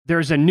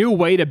There's a new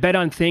way to bet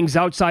on things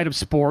outside of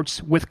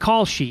sports with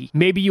Kalshi.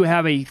 Maybe you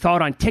have a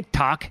thought on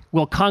TikTok.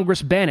 Will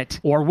Congress ban it?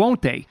 Or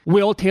won't they?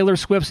 Will Taylor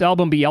Swift's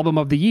album be Album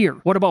of the Year?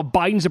 What about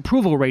Biden's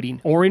approval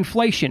rating? Or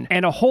inflation?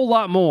 And a whole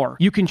lot more.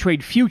 You can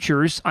trade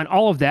futures on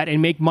all of that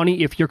and make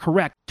money if you're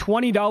correct.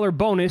 $20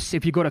 bonus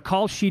if you go to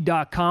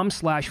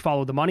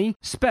kalshi.com/followthemoney,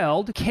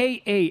 spelled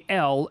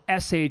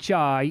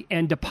KALSHI,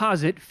 and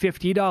deposit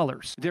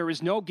 $50. There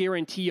is no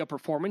guarantee of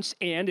performance,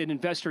 and an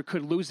investor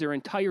could lose their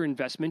entire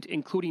investment,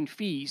 including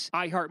fees.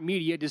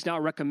 iHeartMedia does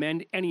not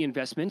recommend any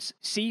investments.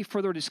 See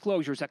further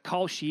disclosures at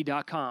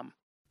kalshi.com.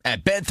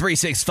 At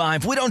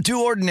Bet365, we don't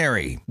do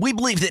ordinary. We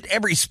believe that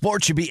every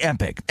sport should be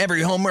epic.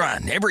 Every home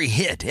run, every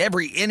hit,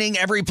 every inning,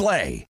 every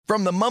play.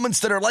 From the moments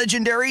that are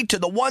legendary to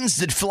the ones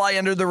that fly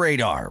under the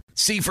radar.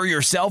 See for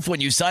yourself when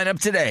you sign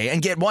up today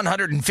and get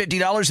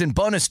 $150 in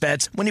bonus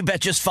bets when you bet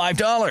just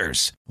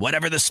 $5.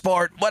 Whatever the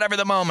sport, whatever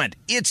the moment,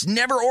 it's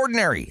never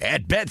ordinary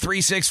at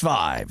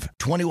Bet365.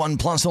 21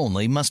 plus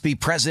only. Must be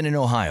present in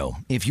Ohio.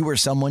 If you or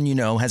someone you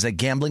know has a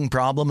gambling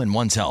problem and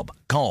wants help,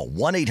 call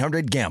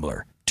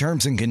 1-800-GAMBLER.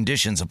 Terms and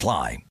conditions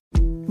apply.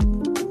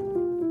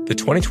 The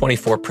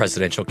 2024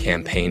 presidential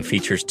campaign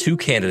features two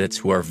candidates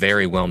who are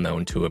very well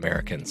known to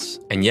Americans.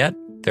 And yet,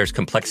 there's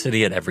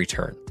complexity at every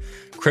turn.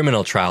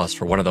 Criminal trials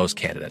for one of those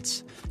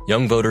candidates.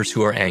 Young voters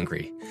who are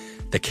angry.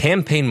 The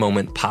Campaign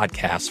Moment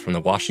podcast from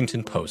the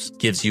Washington Post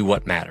gives you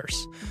what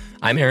matters.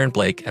 I'm Aaron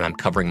Blake, and I'm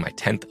covering my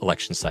 10th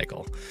election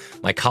cycle.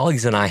 My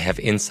colleagues and I have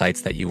insights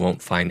that you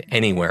won't find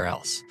anywhere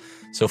else.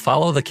 So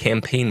follow The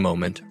Campaign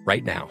Moment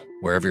right now,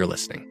 wherever you're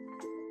listening.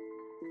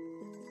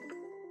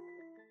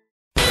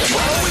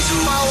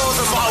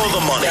 Follow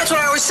the money. That's what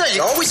I always say.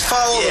 You always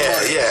follow the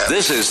money. Yeah.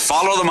 This is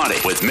Follow the Money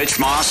with Mitch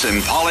Moss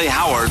and Paulie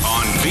Howard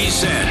on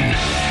VSiN.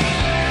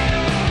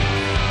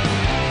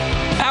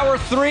 Hour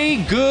 3,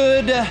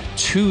 good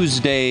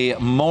Tuesday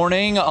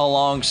morning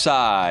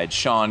alongside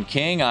Sean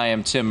King. I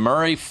am Tim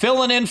Murray,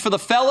 filling in for the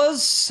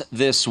fellas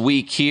this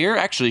week here.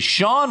 Actually,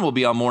 Sean will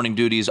be on morning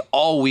duties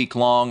all week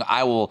long.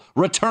 I will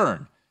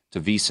return to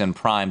VSiN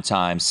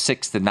Primetime,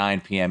 6 to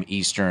 9 p.m.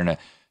 Eastern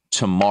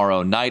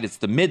tomorrow night. It's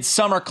the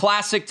Midsummer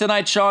Classic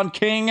tonight, Sean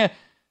King.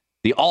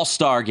 The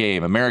All-Star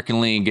Game,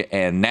 American League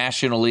and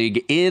National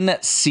League in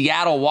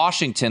Seattle,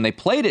 Washington. They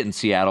played it in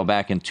Seattle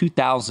back in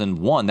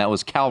 2001. That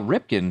was Cal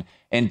Ripken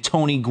and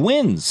Tony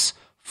Gwynn's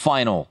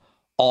final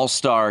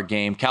All-Star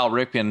Game. Cal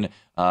Ripken,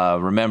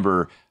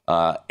 remember,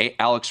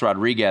 Alex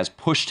Rodriguez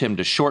pushed him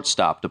to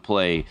shortstop to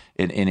play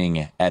an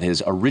inning at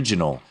his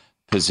original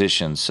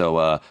position.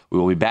 So we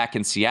will be back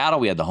in Seattle.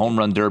 We had the Home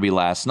Run Derby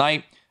last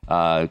night.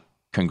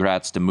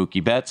 Congrats to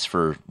Mookie Betts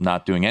for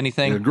not doing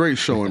anything. Yeah, great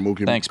showing,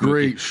 Mookie. Thanks,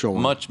 great Mookie.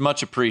 showing.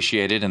 Much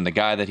appreciated. And the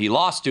guy that he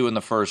lost to in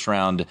the first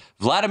round,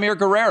 Vladimir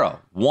Guerrero,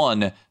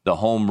 won the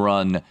Home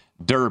Run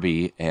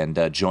Derby and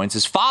joins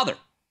his father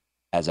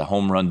as a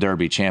Home Run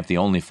Derby champ, the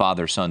only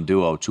father-son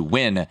duo to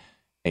win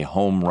a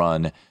Home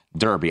Run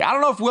Derby. I don't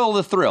know if Will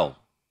the Thrill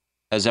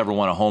has ever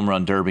won a Home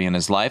Run Derby in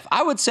his life.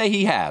 I would say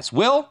he has.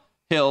 Will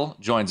Hill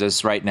joins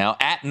us right now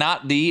at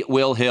Not the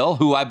Will Hill,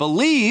 who I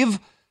believe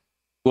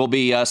will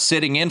be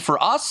sitting in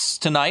for us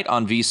tonight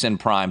on VSiN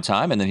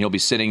Primetime, and then he'll be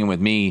sitting in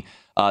with me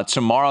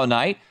tomorrow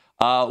night.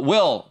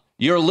 Will,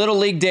 your Little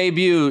League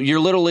debut, your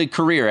Little League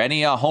career,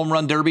 any Home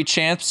Run Derby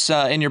champs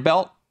in your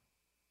belt?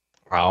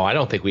 Oh, I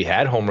don't think we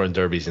had home run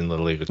derbies in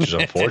Little League, which is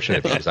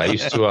unfortunate because I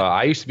used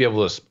to be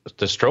able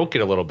to stroke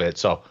it a little bit.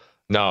 So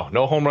no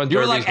home run derbies. You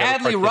were like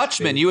Adley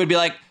Rutschman. You would be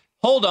like,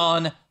 hold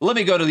on, let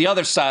me go to the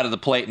other side of the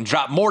plate and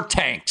drop more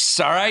tanks.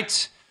 All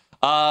right.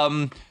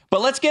 But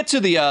let's get to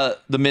the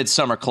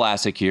Midsummer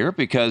Classic here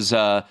because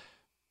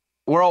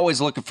we're always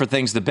looking for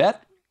things to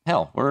bet.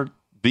 Hell, we're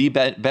the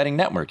betting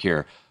network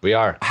here. We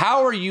are.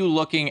 How are you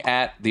looking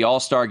at the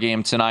All-Star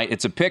Game tonight?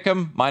 It's a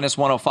pick'em,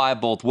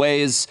 -105 both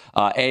ways,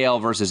 AL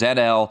versus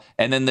NL,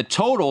 and then the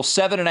total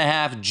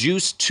 7.5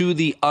 juice to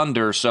the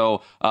under.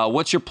 So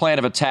what's your plan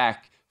of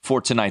attack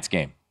for tonight's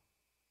game?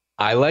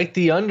 I like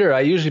the under.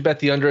 I usually bet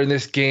the under in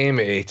this game.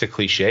 It's a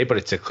cliche, but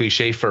it's a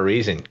cliche for a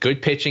reason. Good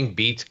pitching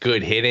beats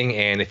good hitting.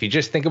 And if you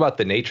just think about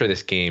the nature of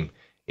this game,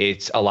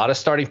 it's a lot of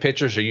starting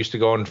pitchers are used to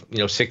going,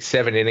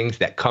 6-7 innings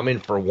that come in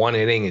for one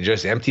inning and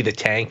just empty the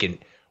tank and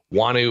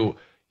want to,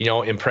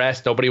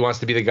 impress. Nobody wants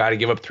to be the guy to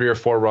give up 3 or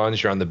 4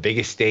 runs. You're on the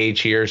biggest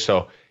stage here.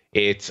 So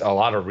it's a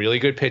lot of really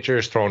good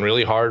pitchers throwing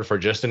really hard for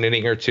just an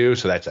inning or two.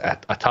 So that's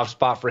a tough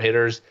spot for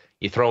hitters.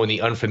 You throw in the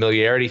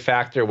unfamiliarity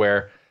factor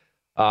where,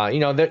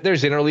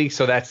 there's interleague,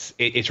 so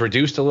it's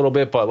reduced a little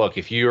bit. But look,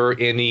 if you're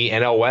in the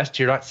NL West,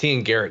 you're not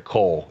seeing Garrett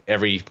Cole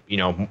every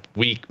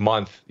week,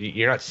 month.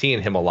 You're not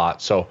seeing him a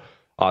lot. So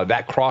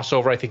that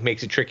crossover, I think,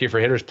 makes it trickier for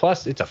hitters.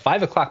 Plus, it's a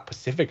 5 o'clock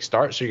Pacific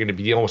start, so you're going to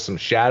be dealing with some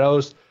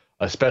shadows,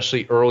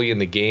 especially early in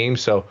the game.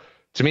 So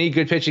to me,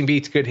 good pitching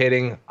beats good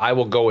hitting. I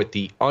will go with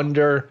the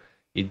under.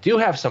 You do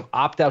have some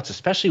opt-outs,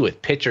 especially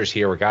with pitchers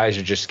here, where guys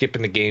are just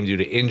skipping the game due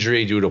to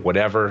injury, due to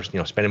whatever,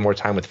 spending more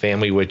time with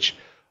family, which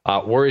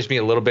worries me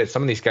a little bit.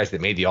 Some of these guys that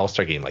made the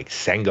All-Star game, like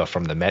Senga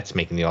from the Mets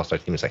making the All-Star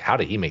team, it's like, how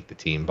did he make the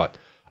team? But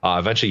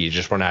eventually you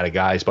just run out of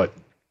guys. But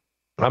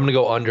I'm going to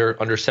go under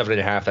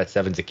 7.5. That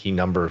 7's a key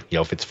number.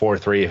 If it's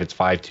 4-3, if it's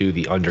 5-2,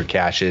 the under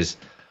cashes.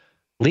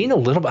 Lean a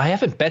little bit. I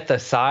haven't bet the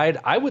side.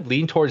 I would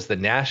lean towards the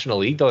National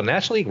League, though. The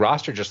National League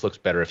roster just looks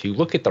better. If you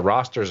look at the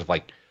rosters of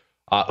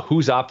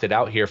who's opted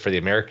out here for the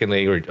American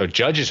League, or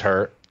Judge is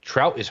hurt,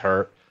 Trout is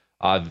hurt.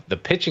 The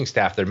pitching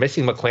staff, they're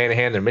missing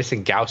McClanahan, they're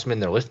missing Gausman,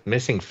 they're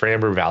missing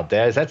Framber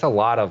Valdez. That's a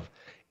lot of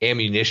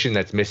ammunition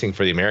that's missing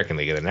for the American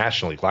League and the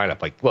National League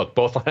lineup. Look,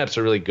 both lineups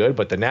are really good,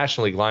 but the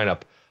National League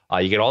lineup,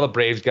 you get all the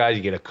Braves guys,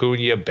 you get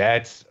Acuna,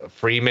 Betts,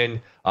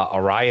 Freeman,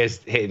 Arias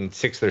hitting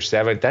 6th or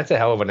 7th. That's a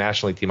hell of a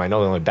National League team. I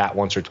know they only bat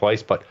once or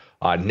twice, but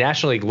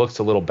National League looks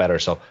a little better,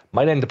 so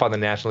might end up on the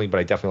National League, but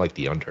I definitely like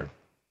the under.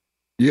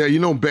 Yeah,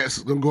 Betts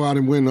is going to go out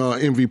and win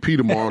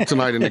MVP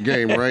tonight in the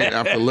game, right?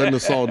 After letting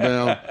us all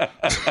down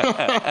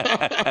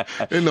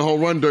in the home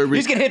run derby.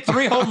 He's going to hit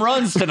 3 home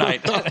runs tonight.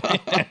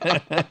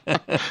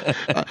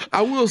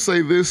 I will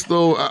say this,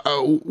 though.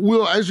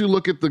 Will, as you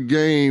look at the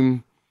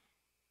game,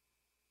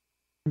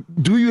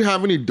 do you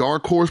have any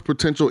dark horse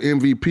potential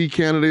MVP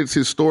candidates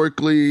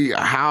historically?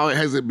 How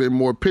has it been?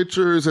 More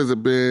pitchers? Has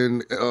it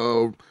been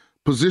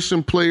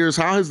position players?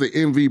 How has the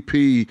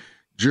MVP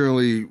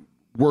generally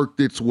worked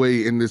its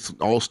way in this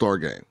All-Star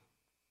game?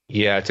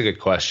 Yeah, it's a good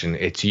question.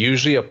 It's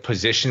usually a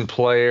position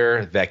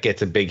player that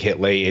gets a big hit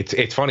late.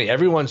 It's funny.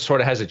 Everyone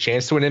sort of has a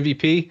chance to win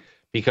MVP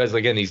because,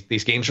 again,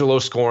 these games are low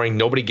scoring.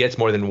 Nobody gets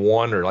more than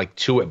 1 or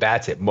 2 at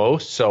bats at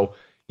most. So,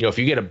 if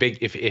you get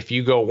if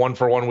you go 1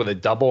 for 1 with a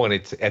double and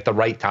it's at the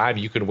right time,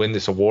 you could win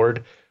this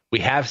award. We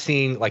have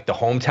seen the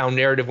hometown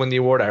narrative win the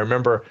award. I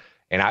remember,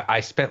 and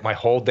I spent my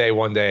whole day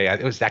one day,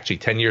 it was actually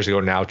 10 years ago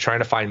now, trying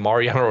to find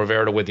Mariano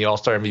Rivera to win the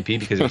All-Star MVP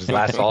because it was his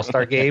last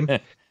All-Star game.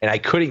 And I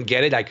couldn't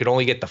get it. I could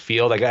only get the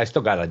field. I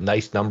still got a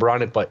nice number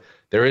on it, but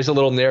there is a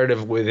little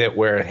narrative with it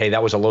where, hey,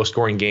 that was a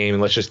low-scoring game,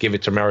 and let's just give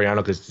it to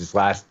Mariano because it's his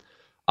last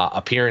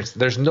appearance.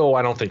 There's no,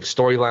 I don't think,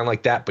 storyline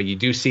like that, but you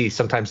do see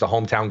sometimes the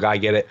hometown guy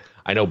get it.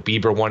 I know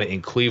Bieber won it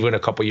in Cleveland a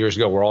couple years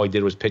ago where all he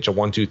did was pitch a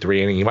 1-2-3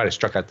 inning. He might have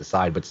struck out the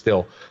side, but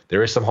still,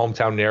 there is some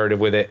hometown narrative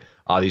with it.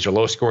 These are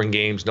low-scoring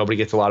games. Nobody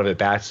gets a lot of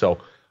at-bats. So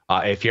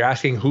if you're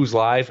asking who's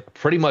live,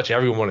 pretty much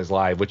everyone is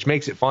live, which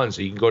makes it fun.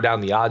 So you can go down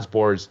the odds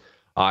boards.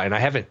 And I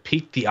haven't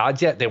peeked the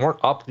odds yet. They weren't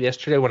up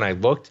yesterday when I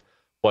looked,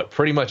 but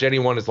pretty much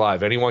anyone is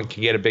live. Anyone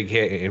can get a big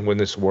hit and win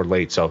this award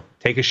late. So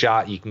take a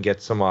shot. You can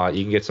get some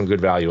good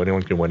value.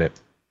 Anyone can win it.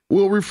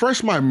 Well,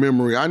 refresh my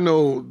memory. I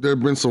know there have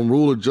been some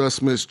rule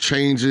adjustments,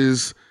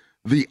 changes.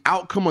 The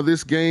outcome of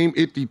this game,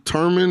 it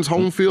determines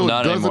home field.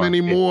 Not doesn't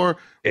anymore.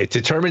 It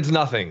determines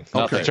nothing.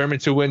 Okay. It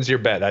determines who wins your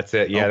bet. That's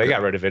it. Yeah, okay. They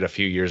got rid of it a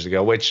few years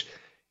ago, which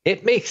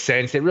it makes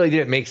sense. It really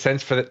didn't make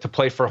sense to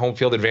play for home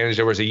field advantage.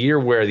 There was a year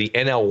where the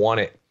NL won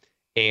it,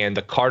 and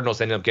the Cardinals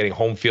ended up getting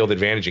home field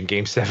advantage in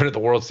Game 7 of the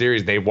World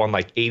Series. They won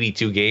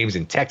 82 games,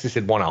 and Texas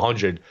had won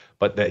 100.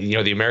 But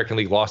the American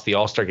League lost the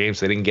All-Star game,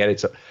 so they didn't get it.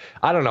 So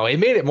I don't know. It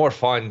made it more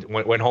fun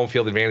when home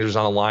field advantage was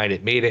on the line.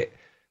 It made it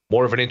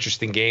more of an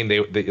interesting game.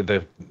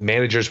 The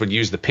managers would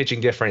use the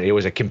pitching different. It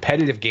was a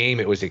competitive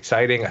game. It was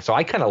exciting. So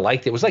I kind of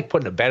liked it. It was like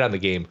putting a bet on the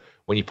game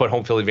when you put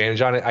home field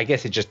advantage on it. I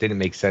guess it just didn't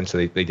make sense, so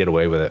they did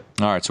away with it.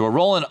 All right, so we're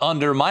rolling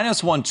under.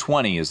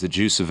 -120 is the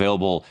juice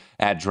available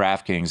at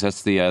DraftKings.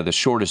 That's the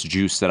shortest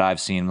juice that I've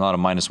seen. A lot of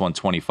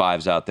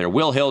 -125s out there.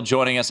 Will Hill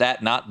joining us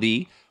at Not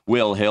The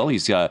Will Hill.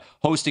 He's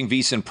hosting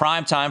VSiN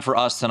Primetime for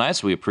us tonight,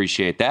 so we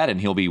appreciate that.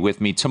 And he'll be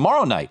with me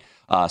tomorrow night,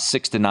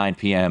 6 to 9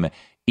 p.m.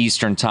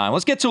 Eastern Time.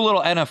 Let's get to a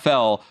little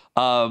NFL.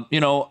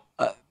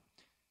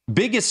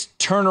 Biggest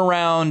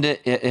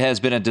turnaround has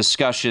been a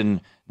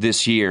discussion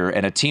this year,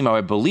 and a team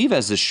I believe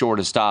has the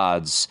shortest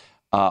odds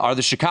are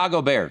the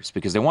Chicago Bears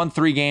because they won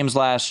 3 games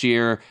last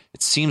year.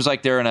 It seems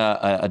like they're in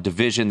a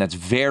division that's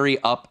very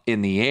up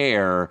in the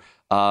air.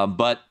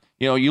 But,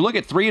 you look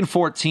at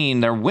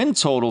 3-14, their win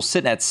total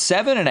sitting at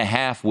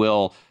 7.5,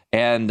 Will,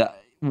 and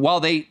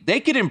while they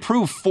could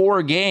improve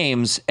 4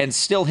 games and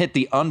still hit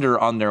the under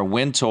on their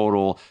win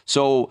total.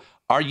 So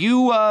are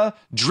you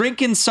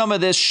drinking some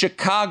of this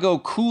Chicago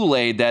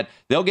Kool-Aid that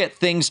they'll get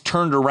things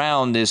turned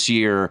around this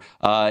year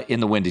in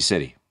the Windy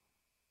City?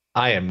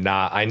 I am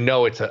not. I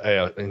know it's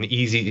an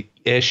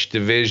easy-ish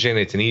division.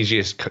 It's an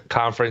easiest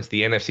conference.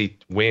 The NFC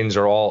wins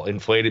are all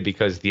inflated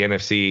because the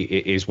NFC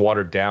is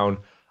watered down.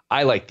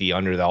 I like the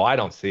under, though. I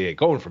don't see it.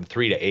 Going from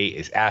 3 to 8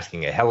 is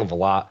asking a hell of a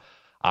lot.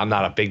 I'm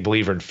not a big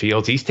believer in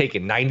Fields. He's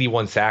taken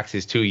 91 sacks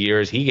his 2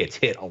 years. He gets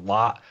hit a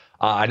lot.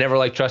 I never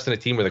like trusting a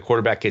team where the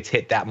quarterback gets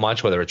hit that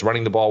much, whether it's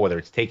running the ball, whether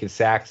it's taking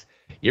sacks.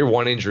 You're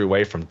one injury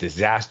away from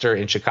disaster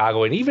in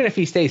Chicago. And even if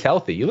he stays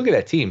healthy, you look at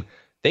that team,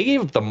 they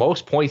gave up the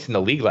most points in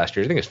the league last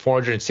year. I think it's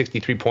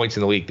 463 points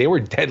in the league. They were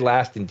dead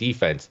last in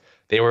defense.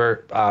 They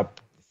were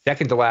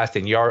second to last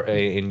in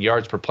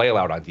yards per play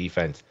allowed on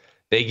defense.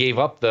 They gave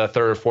up the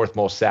 3rd or 4th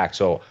most sacks.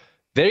 So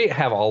they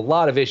have a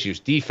lot of issues: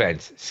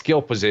 defense,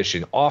 skill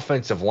position,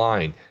 offensive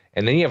line.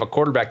 And then you have a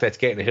quarterback that's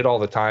getting hit all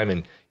the time,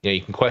 and you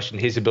can question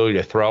his ability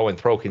to throw and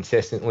throw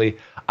consistently.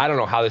 I don't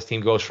know how this team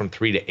goes from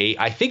 3 to 8.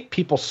 I think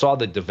people saw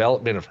the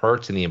development of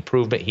Hurts and the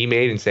improvement he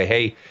made and say,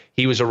 hey,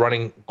 he was a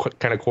running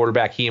kind of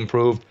quarterback. He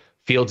improved.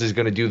 Fields is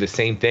going to do the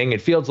same thing. And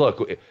Fields,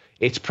 look,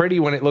 it's pretty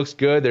when it looks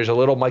good. There's a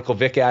little Michael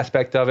Vick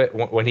aspect of it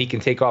when he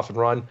can take off and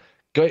run.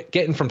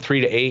 Getting from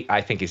 3 to 8,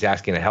 I think is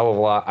asking a hell of a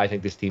lot. I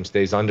think this team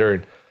stays under.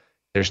 And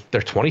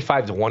they're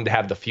 25-1 to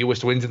have the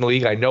fewest wins in the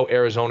league. I know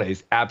Arizona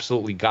is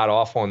absolutely god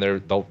awful and they're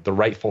the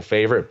rightful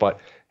favorite, but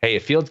hey,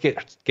 if Fields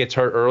gets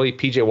hurt early,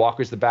 PJ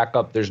Walker's the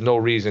backup. There's no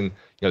reason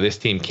this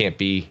team can't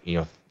be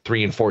 3-14,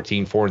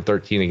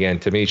 4-13 again.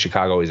 To me,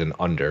 Chicago is an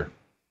under.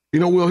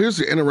 Will, here's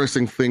the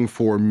interesting thing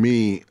for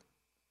me.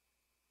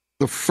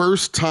 The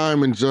first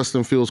time in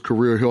Justin Fields'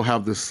 career, he'll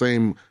have the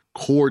same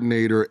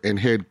coordinator and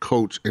head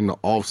coach in the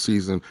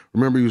offseason.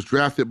 Remember, he was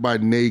drafted by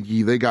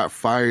Nagy. They got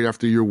fired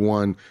after year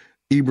one.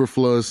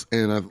 Eberflus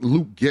and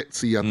Luke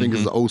Getsy, I think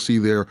is the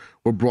OC there,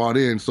 were brought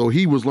in. So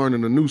he was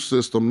learning a new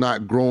system,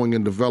 not growing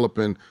and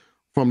developing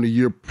from the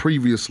year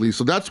previously.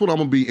 So that's what I'm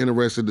going to be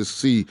interested to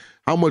see.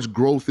 How much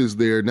growth is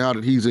there now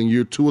that he's in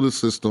year 2 of the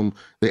system?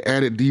 They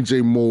added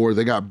DJ Moore.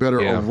 They got better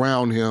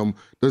around him.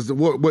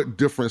 What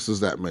difference does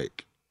that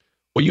make?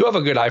 Well, you have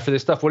a good eye for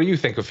this stuff. What do you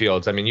think of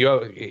Fields? I mean,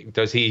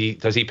 does he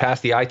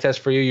pass the eye test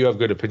for you? You have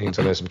good opinions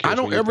on this. I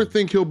don't ever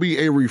think he'll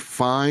be a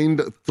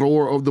refined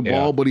thrower of the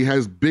ball, but he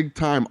has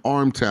big-time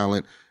arm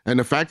talent. And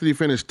the fact that he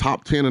finished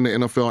top 10 in the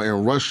NFL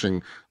in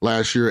rushing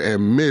last year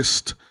and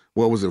missed,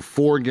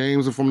 4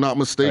 games, if I'm not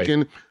mistaken?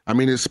 Right. I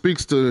mean, it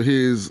speaks to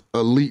his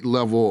elite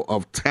level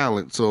of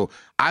talent. So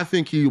I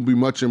think he'll be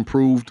much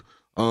improved.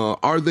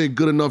 Are they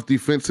good enough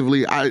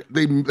defensively?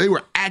 They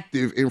were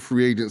active in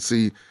free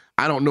agency.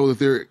 I don't know that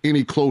they're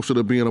any closer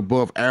to being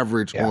above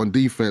average on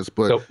defense,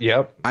 but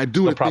I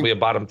do think probably a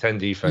bottom 10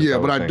 defense. Yeah,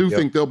 but I do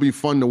think they'll be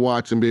fun to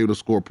watch and be able to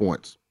score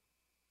points.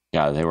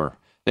 Yeah, they were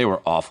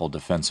awful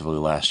defensively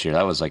last year.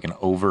 That was like an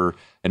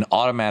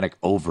automatic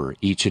over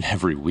each and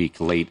every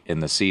week late in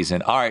the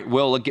season. All right,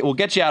 we'll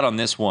get you out on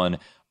this one.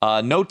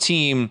 No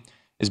team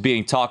is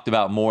being talked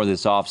about more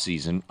this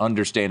offseason,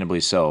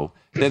 understandably so,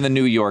 than the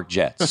New York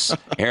Jets.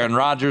 Aaron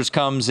Rodgers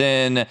comes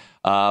in.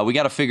 We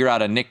got to figure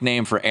out a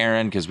nickname for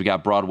Aaron because we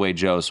got Broadway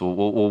Joe, so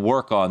we'll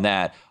work on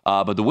that.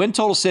 But the win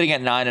total sitting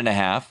at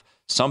 9.5.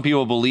 Some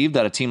people believe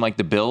that a team like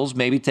the Bills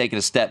may be taking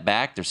a step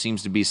back. There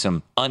seems to be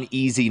some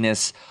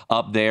uneasiness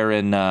up there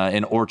in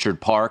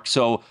Orchard Park.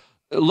 So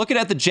looking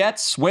at the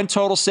Jets, win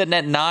total sitting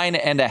at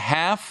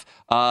 9.5.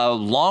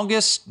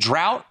 Longest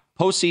drought,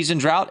 postseason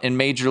drought in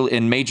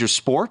major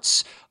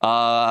sports.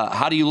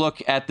 How do you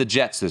look at the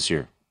Jets this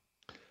year?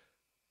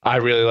 I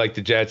really like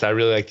the Jets. I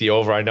really like the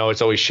over. I know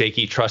it's always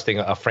shaky trusting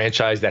a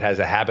franchise that has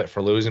a habit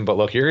for losing, but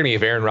look, you're going to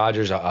give Aaron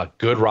Rodgers a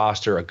good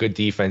roster, a good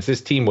defense. This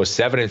team was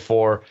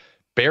 7-4.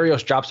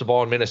 Berrios drops the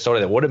ball in Minnesota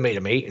that would have made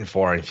him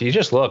 8-4. And if you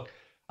just look,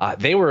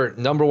 they were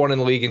number 1 in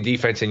the league in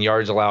defense in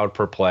yards allowed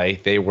per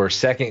play. They were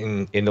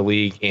second in the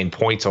league in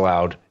points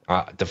allowed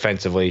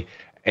defensively.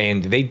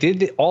 And they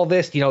did all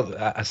this, a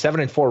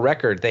 7-4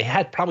 record. They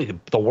had probably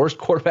the worst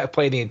quarterback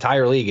play in the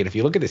entire league. And if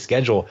you look at the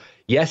schedule,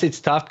 yes, it's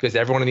tough because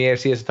everyone in the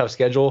AFC has a tough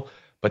schedule,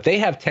 but they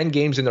have 10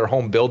 games in their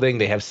home building.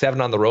 They have 7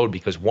 on the road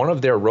because one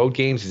of their road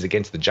games is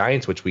against the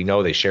Giants, which we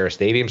know they share a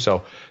stadium.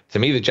 So to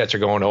me, the Jets are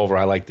going over.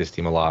 I like this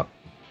team a lot.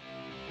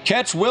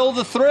 Catch Will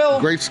the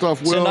Thrill. Great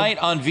stuff, Will. Tonight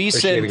on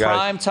VSiN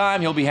Primetime.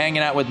 He'll be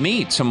hanging out with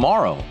me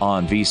tomorrow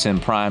on VSiN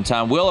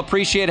Primetime. Will,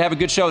 appreciate it. Have a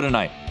good show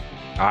tonight.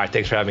 All right,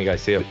 thanks for having me,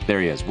 guys. See you. There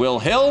he is. Will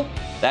Hill.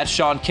 That's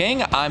Sean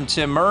King. I'm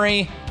Tim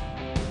Murray.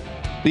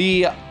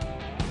 The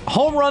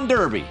Home Run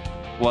Derby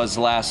was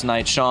last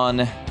night,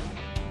 Sean.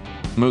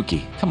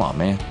 Mookie. Come on,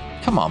 man.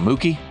 Come on,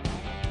 Mookie.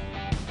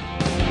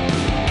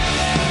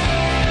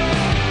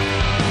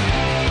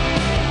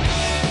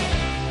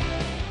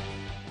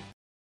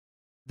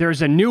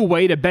 There's a new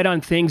way to bet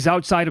on things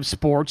outside of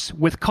sports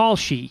with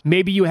Kalshi.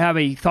 Maybe you have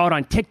a thought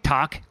on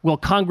TikTok. Will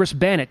Congress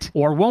ban it?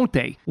 Or won't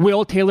they?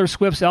 Will Taylor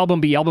Swift's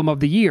album be album of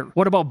the year?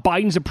 What about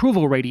Biden's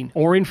approval rating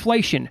or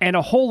inflation? And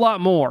a whole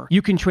lot more.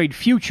 You can trade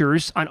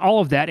futures on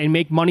all of that and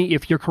make money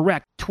if you're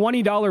correct.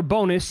 $20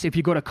 bonus if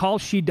you go to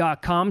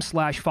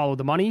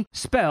kalshi.com/followthemoney,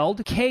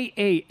 spelled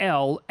KALSHI,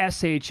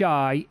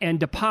 and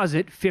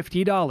deposit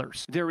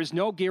 $50. There is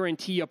no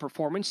guarantee of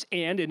performance,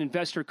 and an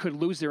investor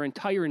could lose their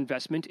entire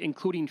investment,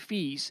 including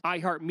fees.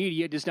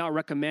 iHeartMedia does not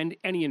recommend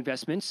any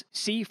investments.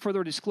 See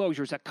further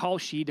disclosures at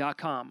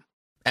kalshi.com.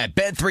 At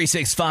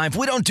Bet365,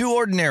 we don't do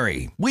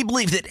ordinary. We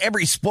believe that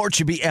every sport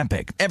should be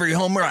epic. Every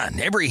home run,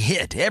 every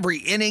hit, every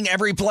inning,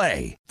 every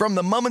play. From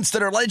the moments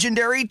that are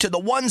legendary to the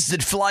ones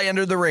that fly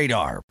under the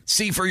radar.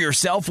 See for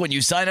yourself when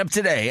you sign up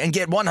today and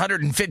get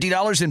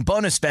 $150 in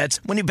bonus bets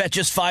when you bet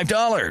just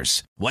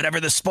 $5. Whatever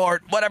the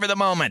sport, whatever the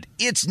moment,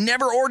 it's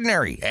never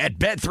ordinary at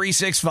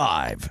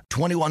Bet365.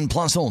 21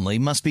 plus only.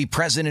 Must be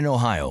present in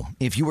Ohio.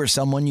 If you or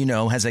someone you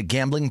know has a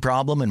gambling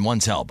problem and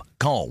wants help,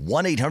 call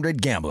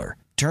 1-800-GAMBLER.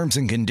 Terms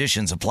and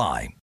conditions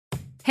apply.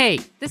 Hey,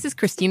 this is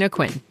Christina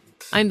Quinn.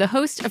 I'm the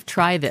host of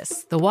Try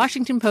This, the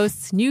Washington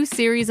Post's new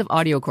series of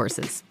audio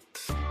courses.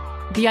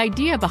 The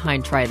idea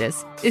behind Try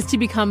This is to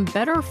become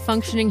better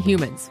functioning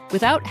humans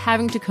without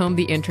having to comb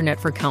the internet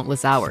for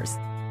countless hours.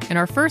 In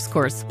our first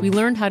course, we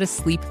learned how to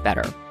sleep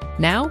better.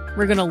 Now,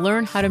 we're going to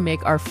learn how to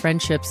make our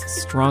friendships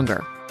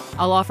stronger.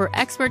 I'll offer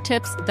expert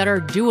tips that are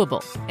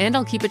doable, and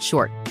I'll keep it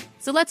short.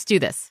 So let's do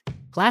this.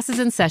 Class is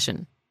in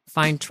session.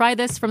 Find Try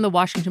This from the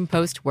Washington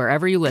Post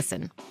wherever you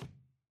listen.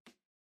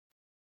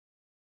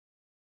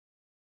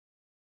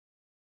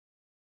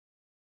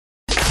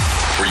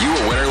 Were you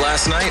a winner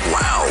last night?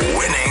 Wow,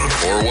 winning.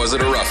 Or was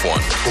it a rough one?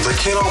 Well, they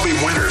can't all be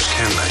winners,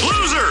 can they?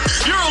 Loser!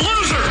 You're a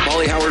loser!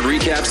 Paulie Howard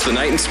recaps the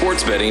night in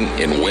sports betting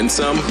in Win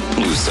Some,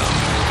 Lose Some.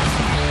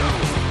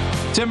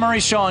 Tim Murray,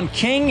 Sean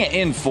King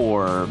in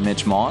for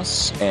Mitch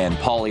Moss and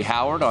Paulie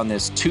Howard on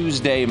this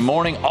Tuesday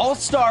morning.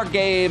 All-Star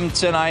game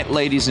tonight,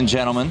 ladies and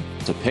gentlemen.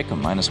 To pick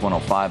them, minus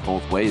 105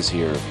 both ways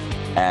here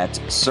at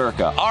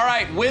Circa. All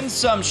right, win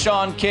some,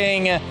 Sean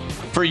King.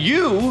 For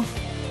you,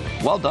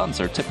 well done,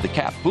 sir. Tip the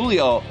cap.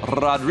 Julio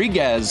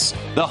Rodriguez,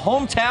 the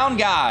hometown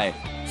guy,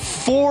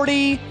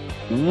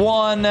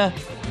 41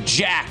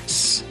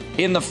 jacks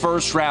in the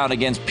first round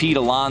against Pete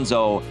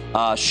Alonso.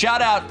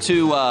 Shout out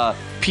to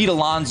Pete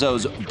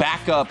Alonso's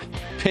backup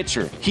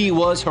pitcher. He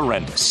was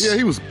horrendous. Yeah,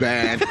 he was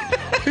bad.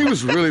 He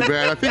was really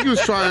bad. I think he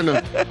was trying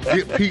to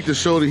get Pete to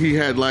show that he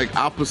had like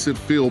opposite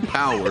field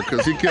power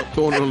because he kept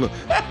throwing it on the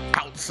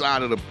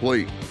outside of the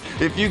plate.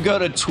 If you go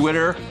to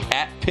Twitter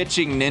at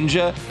Pitching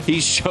Ninja,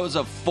 he shows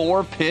a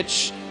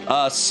 4-pitch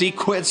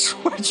sequence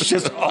where it's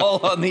just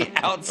all on the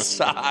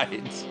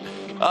outside.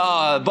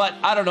 But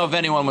I don't know if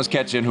anyone was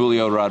catching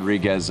Julio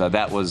Rodriguez.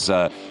 That was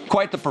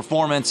quite the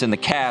performance in the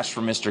cash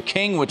for Mr.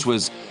 King, which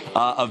was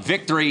a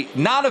victory.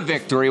 Not a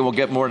victory, we'll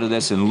get more to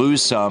this and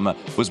lose some,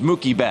 was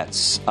Mookie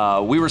Betts.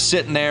 We were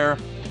sitting there.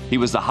 He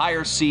was the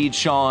higher seed,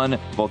 Sean.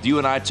 Both you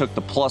and I took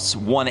the plus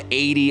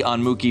 180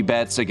 on Mookie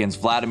Betts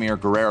against Vladimir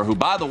Guerrero, who,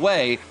 by the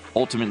way,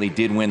 ultimately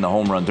did win the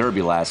home run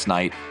derby last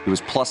night. He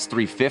was plus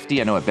 350,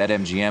 I know, at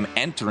BetMGM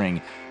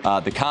entering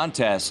the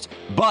contest.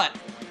 But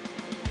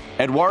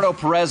Eduardo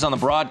Perez on the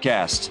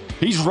broadcast,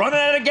 he's running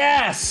out of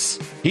gas.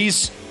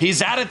 He's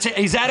out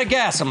of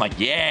gas. I'm like,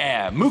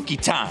 yeah, Mookie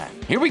time.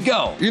 Here we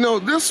go. You know,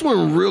 this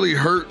one really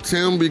hurt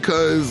Tim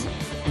because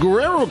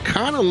Guerrero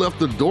kind of left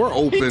the door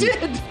open. He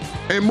did.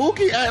 And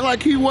Mookie acted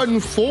like he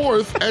wasn't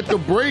fourth at the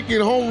break in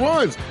home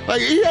runs.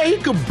 Like, yeah, he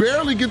could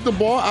barely get the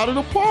ball out of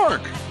the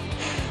park.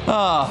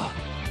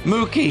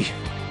 Mookie,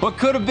 what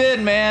could have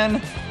been,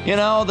 man? You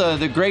know,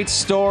 the great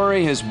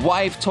story. His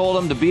wife told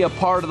him to be a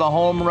part of the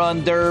home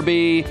run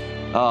derby.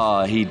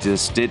 He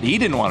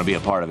didn't want to be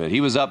a part of it.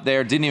 He was up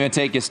there, didn't even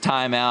take his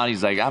time out.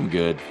 He's like, I'm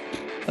good.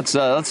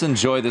 Let's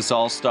enjoy this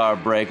all-star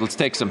break. Let's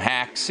take some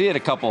hacks. He had a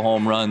couple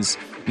home runs.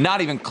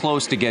 Not even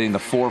close to getting the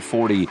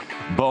 440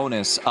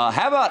 bonus.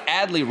 How about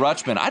Adley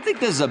Rutschman? I think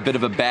this is a bit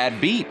of a bad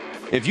beat.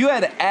 If you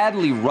had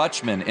Adley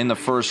Rutschman in the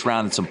first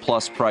round at some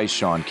plus price,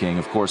 Sean King,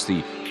 of course,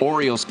 the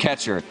Orioles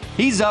catcher,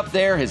 he's up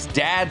there. His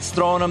dad's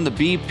throwing him the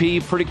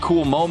BP. Pretty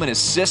cool moment. His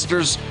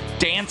sister's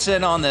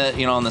dancing on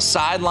the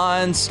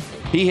sidelines.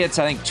 He hits,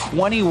 I think,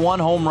 21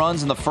 home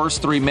runs in the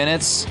first 3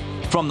 minutes.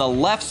 From the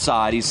left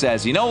side, he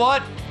says, you know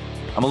what?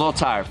 I'm a little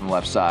tired from the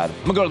left side. I'm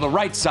going to go to the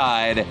right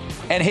side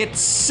and hit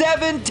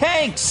 7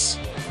 tanks.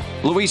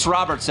 Luis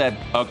Robert said,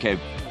 okay,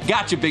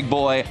 gotcha, big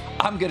boy.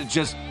 I'm going to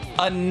just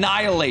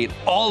annihilate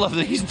all of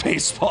these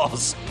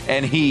baseballs.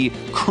 And he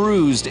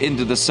cruised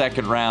into the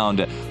second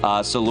round.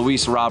 So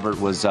Luis Robert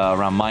was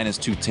around minus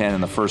 210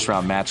 in the first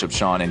round matchup,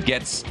 Sean, and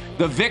gets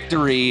the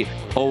victory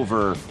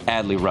over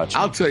Adley Rutschman.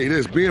 I'll tell you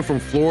this, being from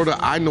Florida,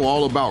 I know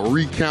all about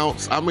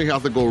recounts. I may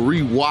have to go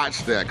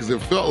rewatch that because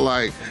it felt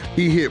like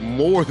he hit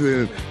more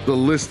than the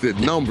listed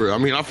number. I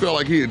mean, I felt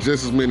like he had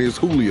just as many as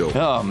Julio.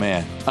 Oh,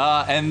 man.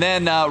 And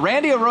then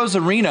Randy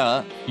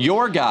Arozarena,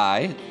 your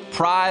guy,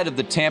 pride of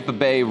the Tampa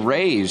Bay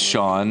Rays,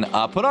 Sean,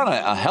 put on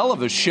a hell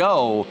of a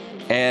show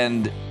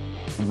and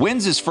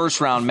wins his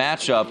first round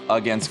matchup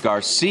against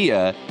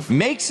Garcia,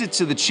 makes it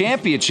to the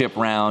championship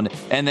round,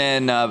 and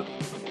then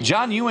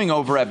John Ewing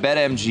over at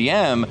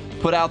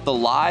BetMGM put out the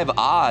live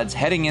odds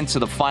heading into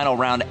the final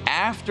round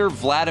after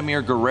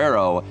Vladimir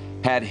Guerrero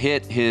had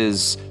hit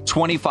his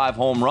 25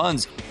 home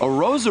runs.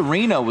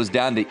 Arozarena was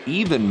down to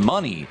even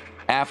money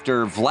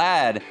after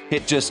Vlad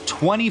hit just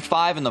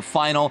 25 in the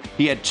final.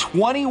 He had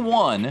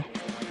 21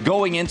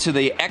 going into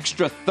the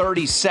extra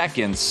 30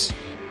 seconds.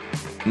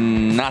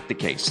 Not the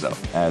case, though,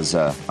 as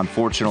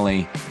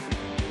unfortunately,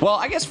 well,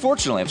 I guess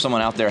fortunately, if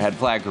someone out there had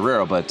Vlad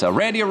Guerrero, but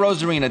Randy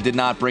Arozarena did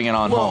not bring it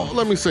on home. Well,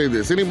 let me say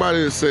this.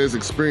 Anybody that says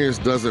experience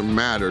doesn't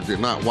matter did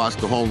not watch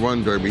the home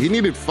run derby. He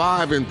needed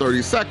 5 in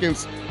 30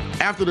 seconds.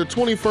 After the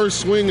 21st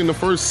swing in the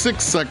first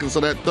 6 seconds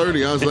of that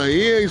 30, I was like,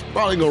 yeah, he's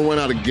probably going to run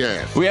out of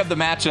gas. We had the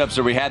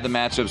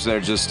matchups there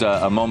just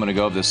a moment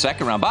ago of the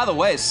second round. By the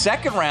way,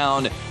 second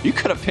round, you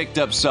could have picked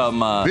up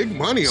some big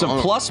money, some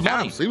plus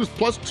money. He was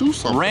plus 2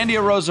 something. Randy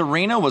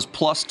Arozarena was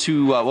plus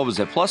 2, what was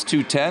it, plus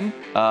 210?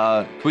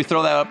 Can we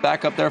throw that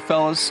back up there,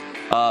 fellas?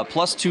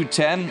 Plus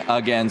 210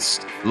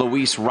 against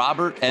Luis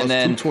Robert. And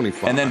then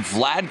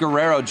Vlad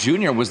Guerrero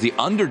Jr. was the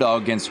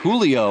underdog against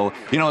Julio.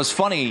 You know, it's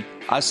funny,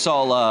 I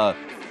saw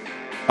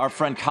our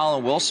friend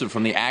Colin Wilson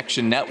from the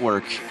Action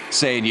Network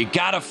saying, you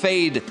got to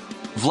fade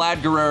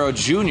Vlad Guerrero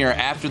Jr.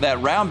 after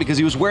that round because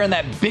he was wearing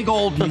that big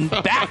old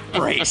back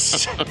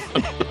brace.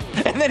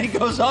 And then he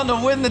goes on to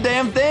win the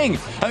damn thing.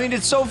 I mean,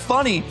 it's so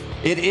funny.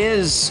 It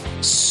is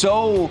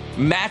so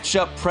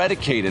matchup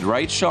predicated,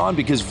 right, Sean?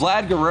 Because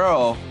Vlad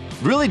Guerrero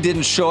really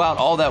didn't show out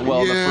all that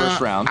well in the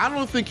first round. I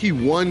don't think he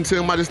won,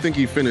 Tim. I just think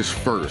he finished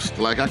first.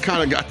 Like, I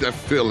kind of got that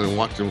feeling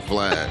watching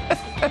Vlad.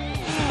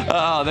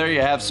 Oh, there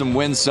you have some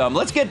win some.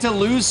 Let's get to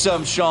lose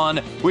some,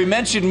 Sean. We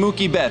mentioned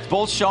Mookie Betts.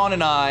 Both Sean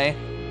and I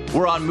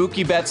were on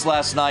Mookie Betts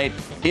last night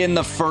in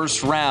the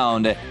first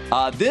round.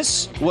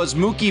 This was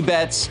Mookie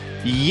Betts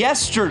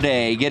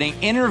yesterday getting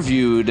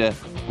interviewed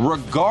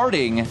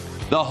regarding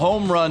the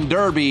home run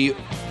derby.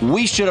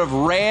 We should have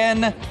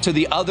ran to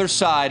the other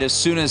side as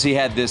soon as he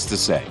had this to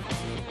say.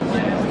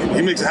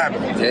 He makes it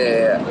happen.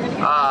 Yeah.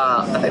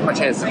 I think my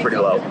chances are pretty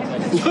low.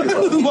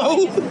 Low?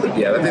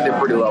 Yeah, I think they're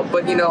pretty low.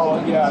 But,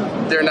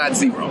 they're not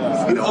zero.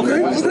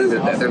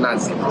 Okay. They're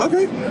not zero.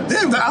 Okay.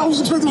 Damn, I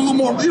was expecting a little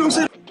more. You know what I'm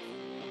saying?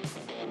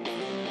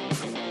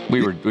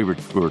 We were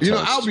toast.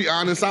 I'll be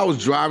honest. I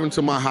was driving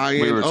to my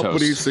high-end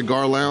uppity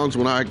cigar lounge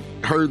when I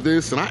heard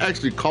this, and I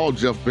actually called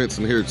Jeff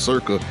Benson here at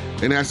Circa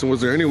and asked him,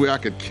 was there any way I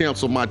could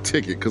cancel my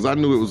ticket? Because I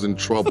knew it was in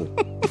trouble.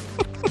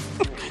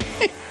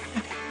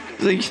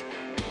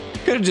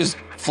 Could have just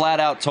flat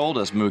out told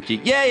us,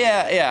 Mookie.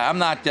 Yeah. I'm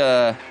not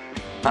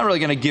really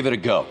gonna give it a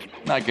go.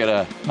 Not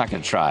gonna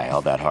try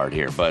all that hard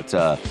here. But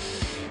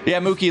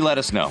Mookie, let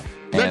us know.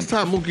 Next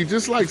time, Mookie,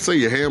 just say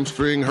your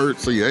hamstring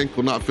hurts or your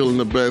ankle not feeling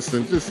the best,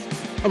 and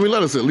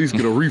let us at least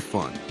get a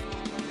refund.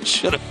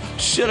 Should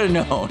have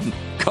known.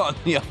 Gone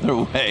the other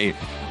way.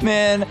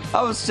 Man,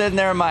 I was sitting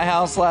there in my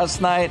house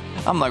last night.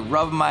 I'm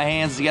rubbing my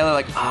hands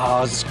together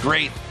oh, this is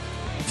great.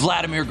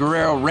 Vladimir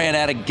Guerrero ran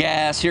out of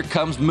gas. Here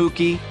comes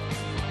Mookie.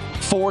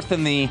 Fourth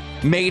in the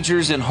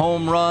majors in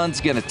home runs.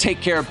 Going to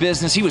take care of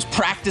business. He was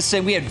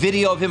practicing. We had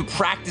video of him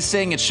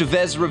practicing at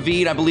Chavez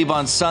Ravine, I believe,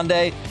 on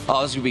Sunday.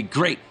 Oh, this is going to be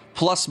great.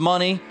 Plus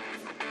money.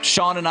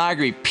 Sean and I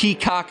agree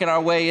peacocking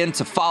our way in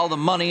to follow the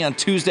money on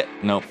Tuesday.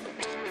 Nope.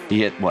 He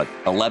hit,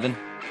 11?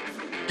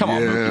 Come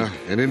on, Mookie. Yeah,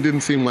 and it didn't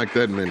seem like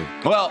that many.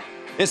 Well,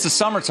 it's the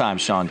summertime,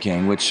 Sean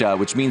King, which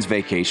means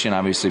vacation.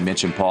 Obviously,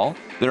 Mitch and Paul,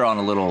 they're on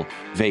a little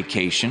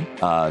vacation.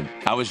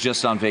 I was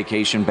just on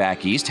vacation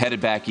back east, headed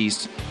back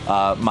east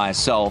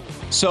myself.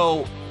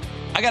 So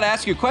I got to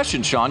ask you a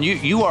question, Sean.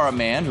 You are a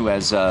man who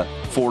has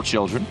 4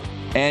 children.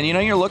 And,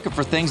 you're looking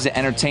for things to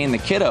entertain the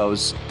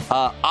kiddos.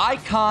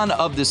 Icon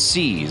of the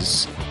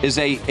Seas is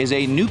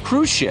a new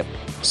cruise ship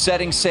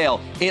setting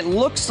sail. It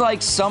looks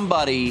like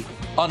somebody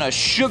on a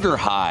sugar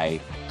high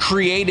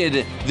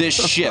created this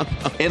ship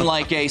in a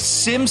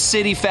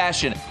SimCity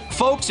fashion.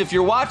 Folks, if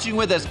you're watching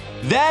with us,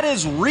 that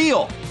is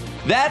real.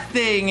 That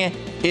thing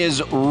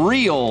is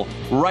real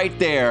right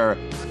there.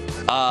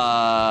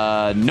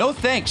 No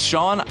thanks,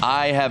 Sean.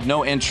 I have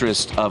no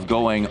interest of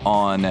going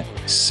on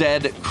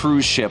said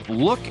cruise ship.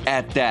 Look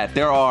at that.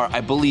 There are,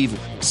 I believe,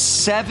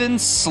 7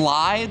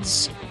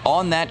 slides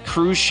on that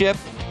cruise ship.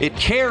 It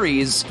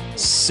carries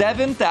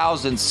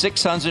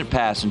 7,600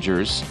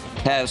 passengers,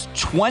 has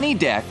 20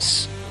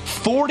 decks,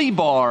 40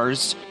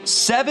 bars,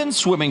 7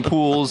 swimming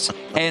pools,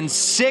 and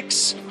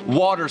 6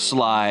 water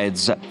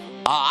slides.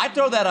 I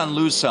throw that on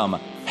lose some.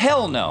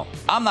 Hell no.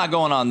 I'm not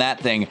going on that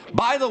thing.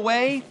 By the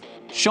way,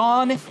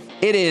 Sean,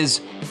 it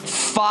is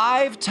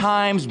 5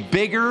 times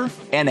bigger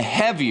and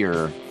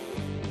heavier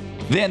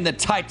than the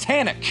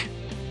Titanic.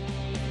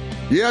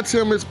 Yeah,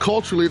 Tim,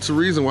 it's a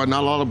reason why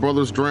not a lot of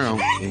brothers drown.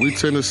 We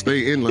tend to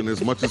stay inland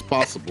as much as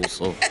possible.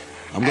 So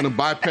I'm going to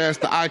bypass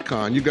the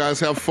Icon. You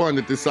guys have fun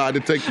that decide to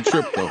take the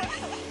trip, though.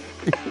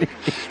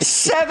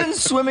 7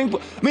 swimming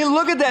pools. I mean,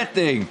 look at that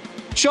thing.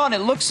 Sean,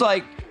 it looks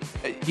like,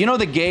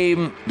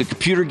 the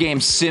computer game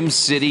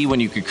SimCity, when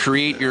you could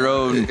create your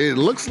own. It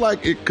looks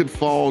like it could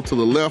fall to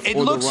the left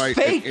or the right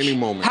fake. at any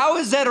moment. How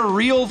is that a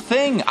real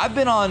thing? I've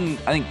been on,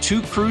 I think,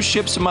 2 cruise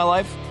ships in my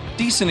life.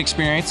 Decent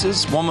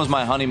experiences. One was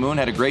my honeymoon.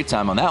 Had a great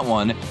time on that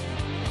one.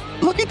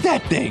 Look at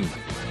that thing.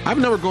 I've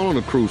never gone on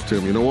a cruise,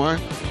 Tim. You know why?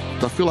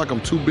 I feel like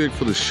I'm too big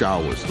for the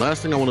showers.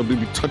 Last thing I want to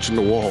be touching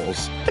the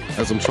walls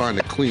as I'm trying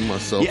to clean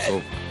myself. Yeah.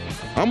 So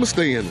I'm going to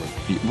stay inland.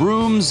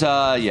 Rooms,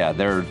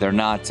 they're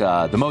not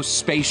the most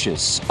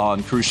spacious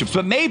on cruise ships,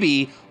 but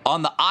maybe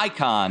on the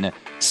Icon,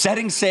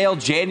 setting sail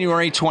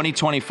January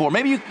 2024.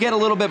 Maybe you can get a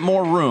little bit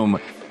more room.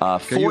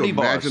 40 Can you imagine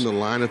bars. the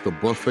line at the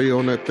buffet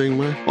on that thing,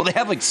 man? Well, they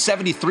have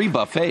 73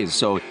 buffets,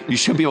 so you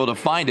should be able to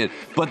find it.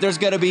 But there's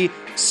going to be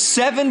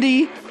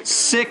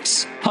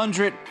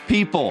 7,600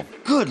 people.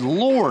 Good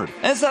Lord.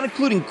 And that's not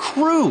including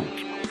crew.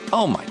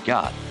 Oh, my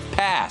God.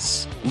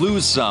 Pass.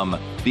 Lose some.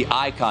 The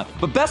Icon.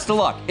 But best of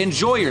luck.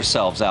 Enjoy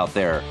yourselves out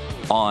there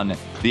on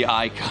the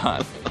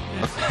Icon.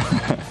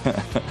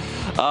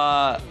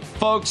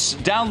 Folks,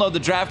 download the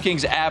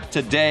DraftKings app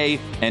today,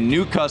 and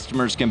new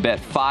customers can bet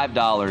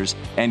 $5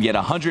 and get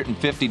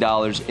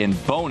 $150 in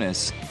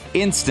bonus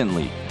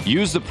instantly.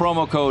 Use the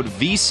promo code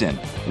VSiN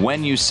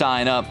when you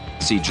sign up.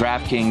 See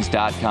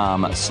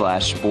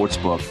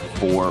DraftKings.com/sportsbook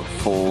for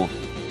full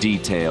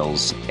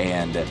details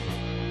and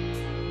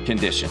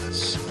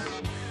conditions.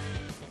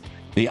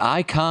 The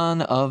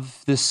icon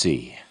of the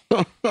sea.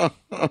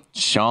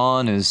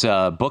 Sean is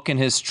booking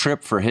his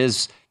trip for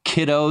his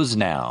kiddos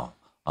now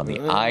on the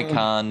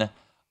icon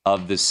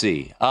of the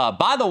sea.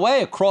 By the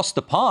way, across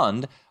the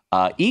pond,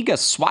 Iga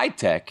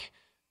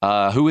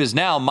Swiatek, who is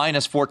now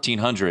minus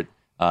 1,400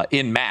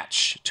 in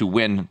match to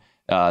win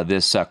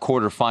this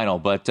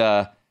quarterfinal. But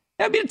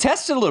I'd be to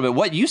test it a little bit.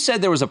 What you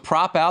said, there was a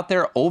prop out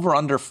there over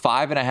under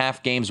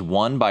 5.5 games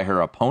won by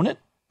her opponent?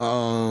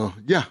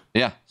 Yeah.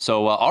 Yeah.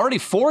 So already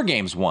 4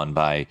 games won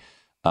by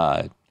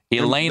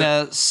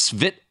Elena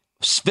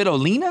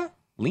Svitolina?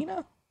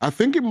 Lena? I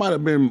think it might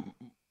have been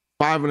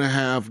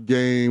 5.5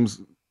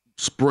 games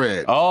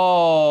spread.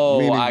 Oh,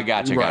 meaning, I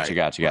got you.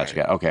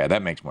 Okay,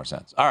 that makes more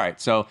sense. All right.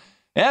 So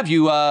if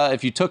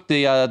you took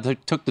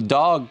the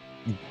dog,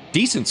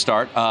 decent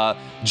start.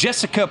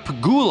 Jessica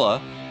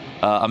Pegula,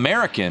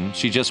 American,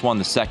 she just won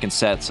the second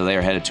set, so they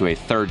are headed to a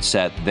third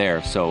set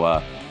there. So,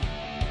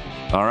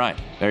 all right,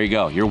 there you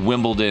go. Your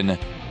Wimbledon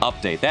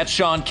update. That's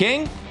Sean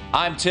King.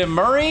 I'm Tim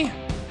Murray.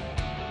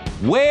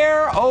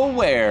 Where, oh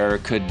where,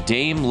 could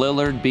Dame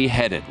Lillard be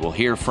headed? We'll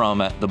hear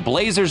from the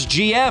Blazers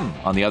GM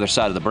on the other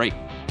side of the break.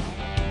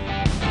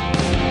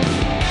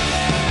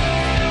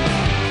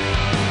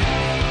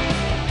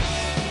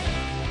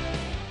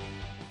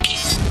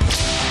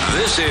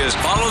 This is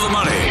Follow the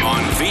Money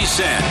on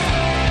VSiN.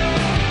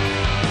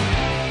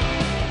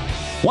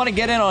 Want to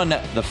get in on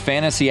the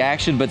fantasy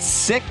action, but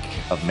sick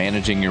of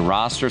managing your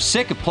roster?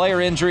 Sick of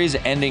player injuries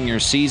ending your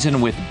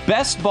season? With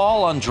Best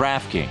Ball on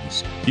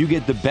DraftKings, you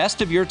get the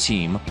best of your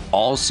team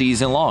all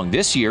season long.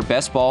 This year,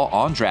 Best Ball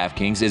on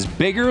DraftKings is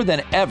bigger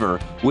than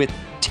ever with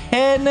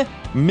 $10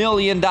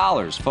 million.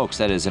 Folks,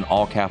 that is in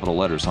all capital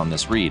letters on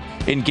this read.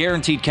 In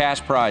guaranteed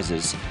cash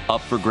prizes up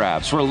for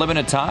grabs. For a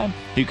limited time,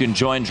 you can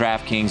join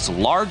DraftKings'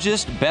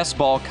 largest Best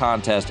Ball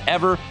contest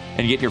ever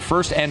and get your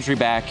first entry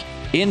back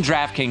in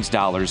DraftKings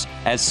dollars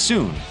as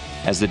soon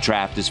as the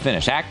draft is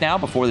finished. Act now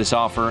before this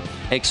offer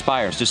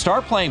expires. To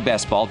start playing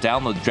Best Ball,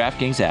 download the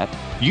DraftKings app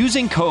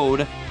using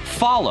code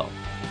FOLLOW.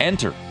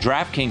 Enter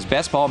DraftKings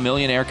Best Ball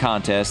Millionaire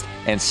Contest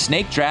and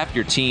snake draft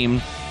your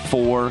team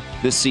for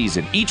the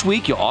season. Each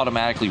week, you'll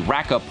automatically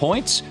rack up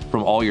points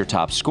from all your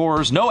top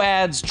scorers. No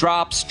ads,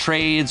 drops,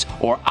 trades,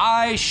 or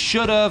I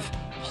should have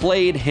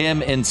played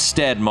him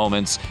instead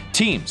moments.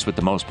 Teams with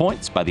the most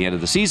points by the end of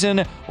the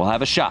season will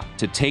have a shot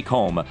to take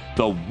home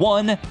the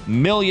 $1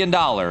 million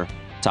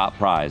top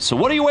prize. So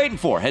what are you waiting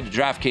for? Head to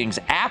DraftKings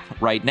app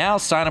right now,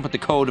 sign up with the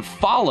code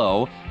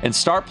FOLLOW, and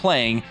start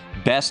playing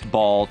Best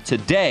Ball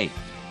today.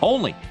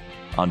 Only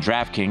on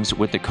DraftKings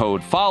with the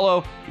code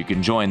FOLLOW. You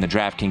can join the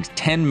DraftKings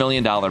 $10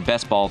 million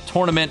Best Ball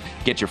tournament.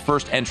 Get your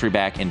first entry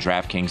back in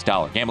DraftKings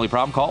dollar. Gambling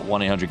problem? Call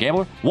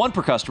 1-800-GAMBLER. One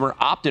per customer.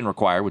 Opt-in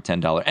required with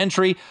 $10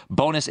 entry.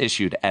 Bonus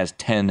issued as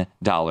 $10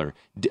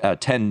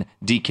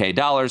 DK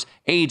dollars.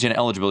 Age and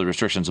eligibility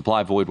restrictions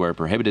apply. Void where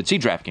prohibited. See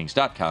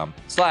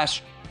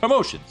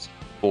DraftKings.com/promotions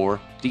for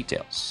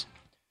details.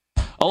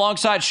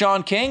 Alongside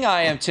Sean King,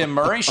 I am Tim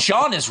Murray.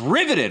 Sean is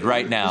riveted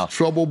right now. There's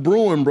trouble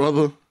brewing,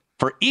 brother.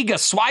 For Iga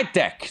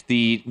Swiatek,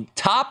 the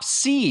top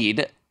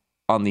seed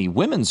on the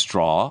women's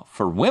draw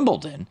for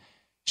Wimbledon,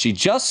 she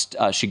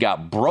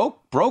got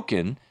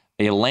broken.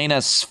 Elena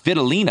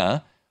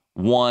Svitolina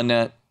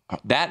won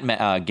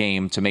that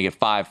game to make it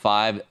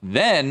 5-5,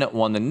 then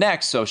won the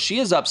next. So she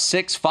is up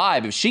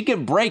 6-5. If she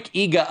can break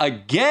Iga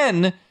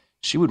again,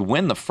 she would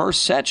win the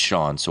first set,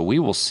 Sean. So we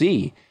will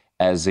see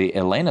as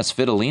Elena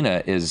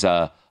Svitolina is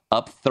up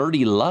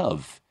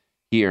 30-love.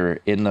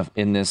 Here in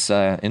this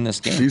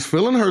game. She's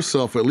feeling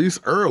herself, at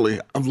least early.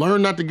 I've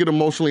learned not to get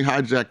emotionally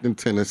hijacked in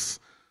tennis.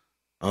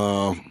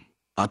 I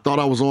thought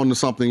I was on to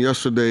something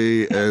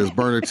yesterday as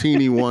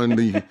Berrettini won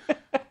the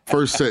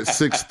first set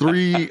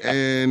 6-3,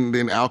 and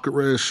then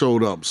Alcaraz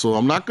showed up. So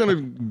I'm not going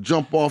to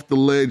jump off the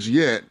ledge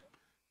yet,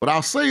 but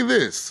I'll say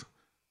this.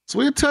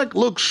 Swiatek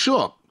looks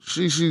shook.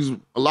 She's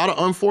a lot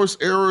of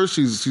unforced errors.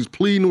 She's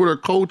pleading with her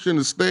coach in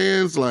the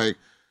stands. Like,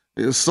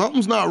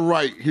 something's not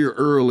right here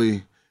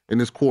early in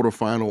this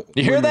quarterfinal.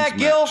 You hear that,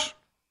 Gil?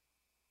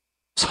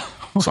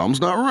 Something's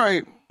not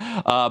right.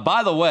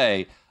 By the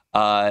way,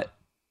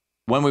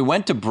 when we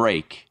went to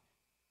break,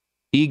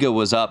 Iga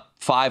was up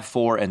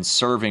 5-4 and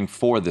serving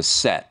for the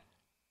set.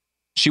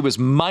 She was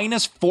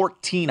minus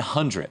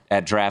 1,400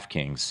 at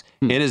DraftKings.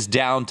 It is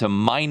down to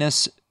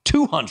minus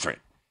 200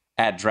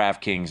 at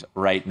DraftKings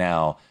right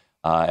now,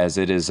 as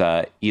it is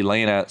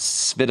Elena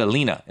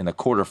Svitolina in the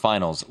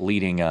quarterfinals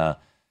leading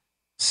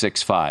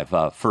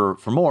 6-5.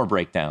 For more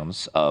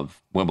breakdowns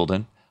of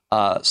Wimbledon,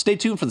 stay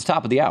tuned for the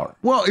top of the hour.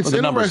 Well, it's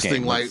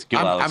interesting. Like,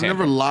 I've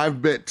never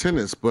live bet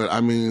tennis, but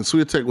I mean,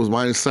 Swiatek was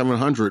minus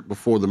 700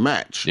 before the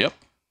match. Yep.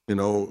 You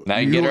know, now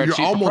you you're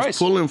almost price.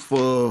 Pulling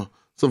for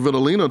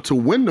Svitolina to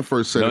win the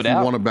first set if you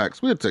want to back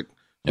Swiatek.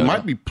 It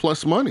might be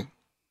plus money.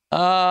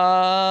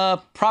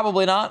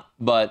 Probably not,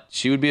 but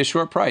she would be a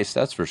short price.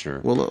 That's for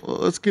sure. Well,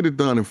 let's get it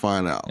done and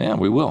find out. Yeah,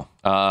 we will.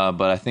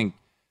 But I think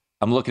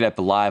I'm looking at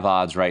the live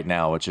odds right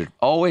now, which are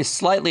always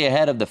slightly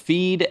ahead of the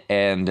feed,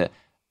 and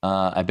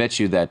I bet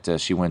you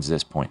that she wins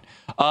this point.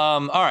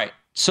 All right,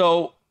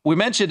 so we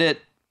mentioned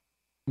it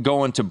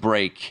going to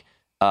break.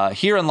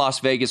 Here in Las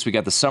Vegas, we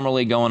got the Summer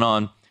League going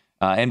on,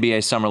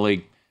 NBA Summer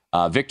League.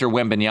 Victor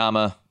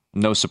Wembanyama,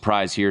 no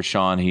surprise here,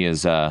 Sean. He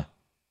is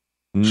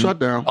shut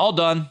down. All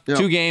done. Yep.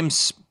 2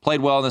 games,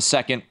 played well in the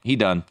second. He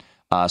done.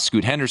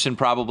 Scoot Henderson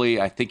probably.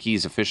 I think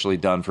he's officially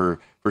done for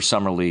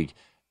Summer League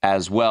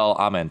as well.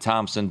 Amen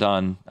Thompson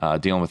done,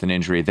 dealing with an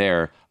injury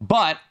there.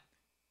 But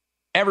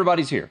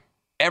everybody's here.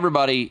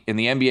 Everybody in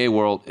the NBA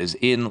world is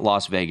in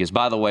Las Vegas.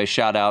 By the way,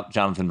 shout out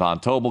Jonathan Von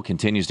Tobel.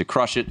 Continues to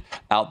crush it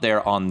out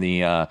there on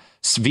the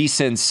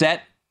VSiN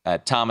set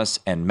at Thomas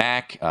and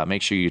Mack.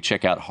 Make sure you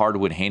check out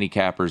Hardwood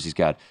Handicappers. He's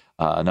got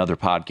another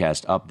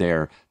podcast up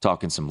there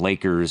talking some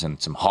Lakers and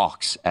some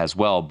Hawks as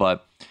well.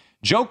 But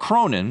Joe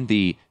Cronin,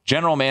 the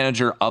general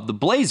manager of the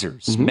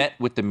Blazers, met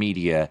with the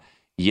media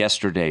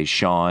yesterday,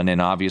 Sean, and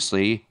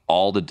obviously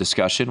all the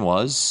discussion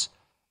was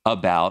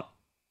about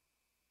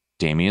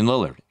Damian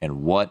Lillard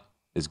and what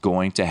is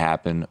going to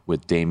happen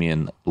with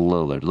Damian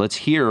Lillard. Let's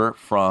hear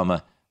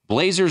from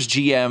Blazers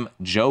GM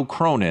Joe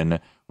Cronin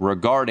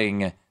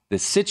regarding the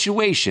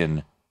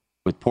situation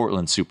with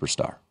Portland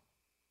superstar.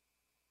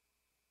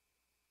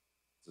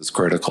 It's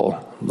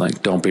critical.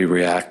 Like, don't be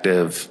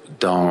reactive.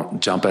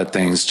 Don't jump at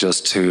things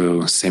just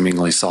to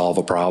seemingly solve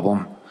a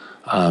problem.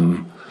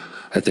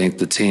 I think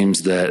the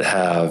teams that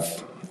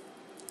have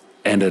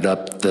ended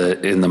up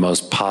in the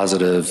most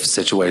positive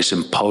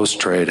situation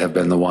post-trade have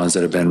been the ones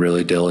that have been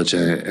really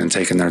diligent and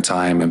taken their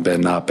time and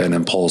not been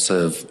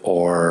impulsive,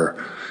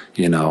 or,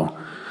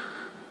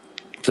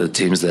 the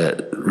teams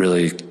that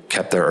really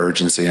kept their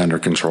urgency under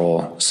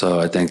control. So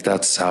I think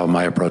that's how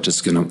my approach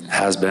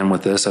has been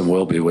with this and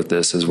will be with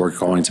this, is we're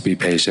going to be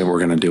patient. We're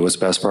going to do what's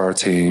best for our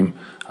team.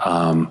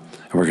 And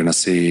we're going to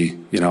see,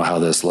 how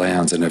this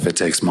lands. And if it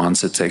takes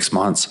months, it takes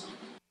months.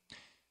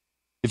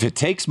 If it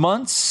takes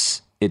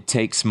months, it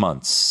takes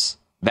months.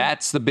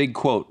 That's the big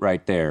quote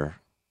right there,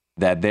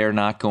 that they're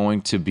not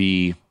going to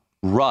be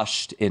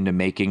rushed into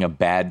making a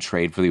bad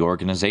trade for the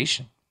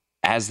organization,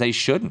 as they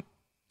shouldn't.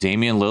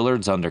 Damian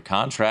Lillard's under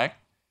contract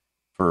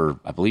for,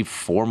 I believe,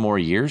 4 more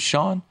years,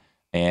 Sean.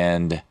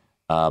 And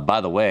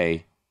by the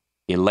way,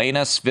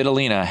 Elena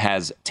Svitolina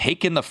has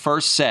taken the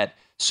first set.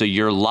 So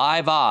your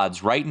live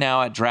odds right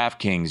now at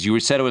DraftKings, you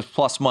said it was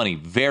plus money,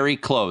 very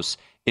close.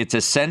 It's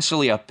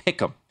essentially a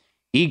pick'em.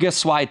 Iga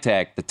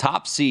Swiatek, the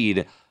top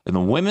seed in the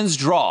women's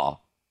draw,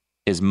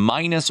 is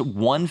minus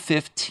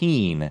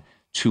 115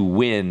 to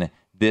win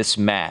this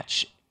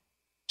match.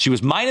 She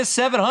was minus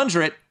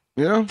 700.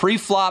 Yeah.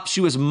 Pre-flop,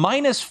 she was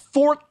minus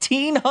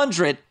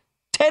 1,400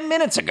 10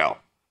 minutes ago.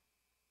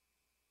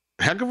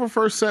 Heck of a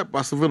first set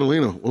by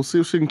Svitolina. We'll see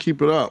if she can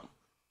keep it up.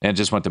 And it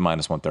just went to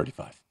minus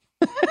 135.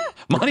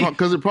 Money,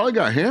 because it probably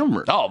got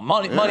hammered. Oh,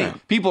 money.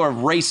 People are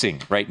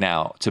racing right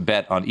now to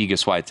bet on Iga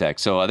Swiatek.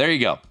 So there you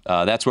go.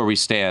 That's where we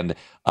stand.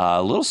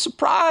 A little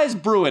surprise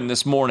brewing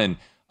this morning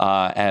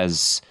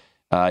as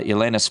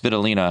Elena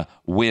Svitolina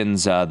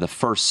wins the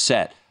first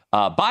set.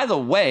 By the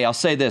way, I'll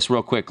say this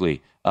real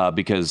quickly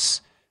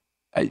because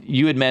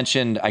you had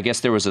mentioned, I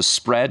guess there was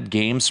a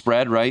game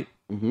spread, right?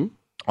 Mm-hmm.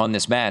 On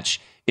this match.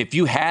 If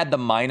you had the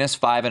minus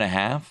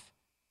 5.5,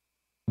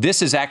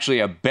 this is actually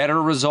a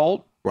better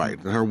result. Right,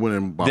 her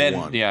winning by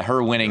 1. Yeah,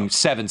 her winning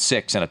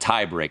 7-6 in a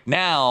tiebreak.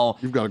 Now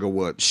you've got to go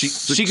what? She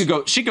could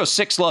go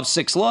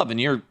 6-love, and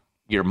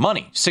your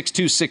money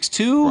 6-2,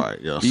 6-2. Right,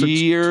 yeah,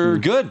 you're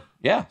good.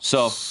 Yeah,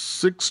 so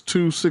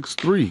 6-2,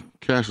 6-3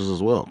 cashes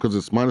as well because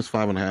it's minus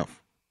 5.5.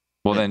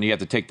 Well, then you have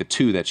to take the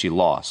 2 that she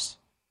lost.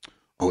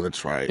 Oh,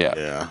 that's right.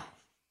 Yeah.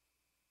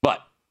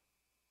 But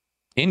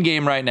in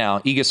game right now,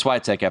 Iga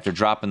Swiatek, after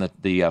dropping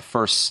the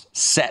first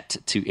set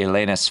to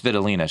Elena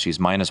Svitolina, she's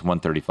minus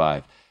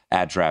 135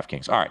 at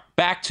DraftKings. All right,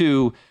 back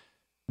to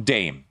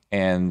Dame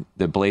and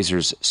the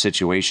Blazers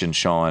situation,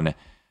 Sean.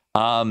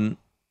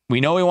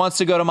 We know he wants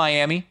to go to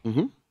Miami,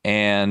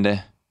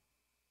 and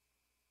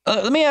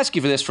let me ask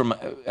you for this from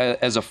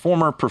as a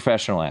former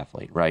professional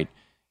athlete, right?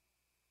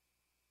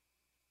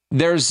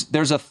 There's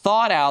a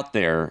thought out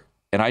there,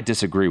 and I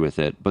disagree with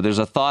it, but there's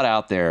a thought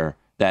out there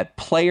that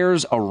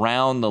players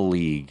around the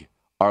league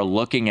are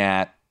looking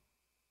at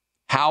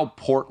how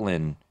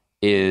Portland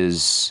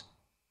is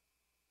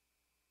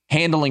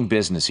handling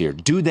business here.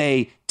 Do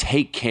they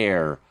take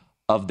care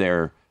of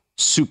their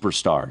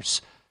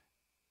superstars?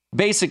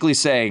 Basically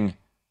saying,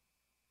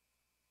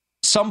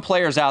 some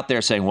players out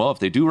there saying, well, if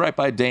they do right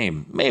by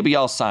Dame, maybe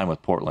I'll sign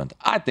with Portland.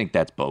 I think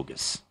that's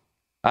bogus.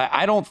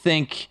 I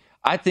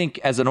think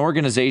as an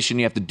organization,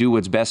 you have to do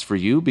what's best for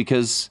you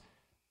because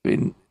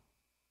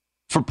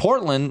for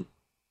Portland,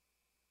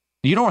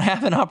 you don't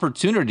have an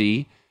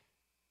opportunity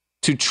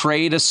to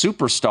trade a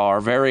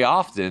superstar very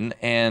often.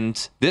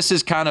 And this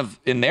is kind of,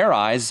 in their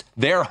eyes,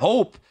 their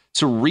hope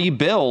to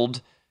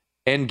rebuild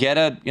and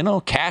get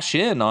cash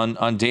in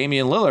on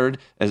Damian Lillard,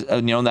 as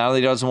now that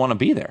he doesn't want to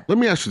be there. Let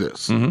me ask you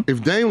this.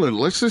 If Dame Lillard,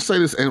 let's just say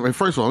this, and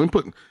first of all, let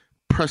me put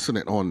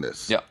precedent on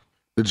this. Yeah.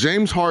 The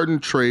James Harden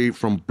trade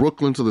from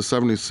Brooklyn to the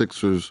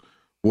 76ers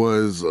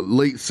was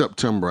late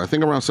September, I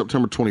think around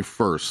September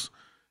 21st.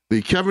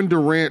 the Kevin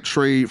Durant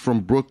trade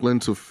from Brooklyn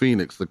to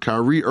Phoenix, the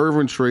Kyrie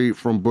Irving trade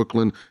from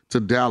Brooklyn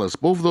to Dallas.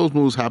 Both of those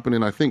moves happened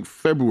in, I think,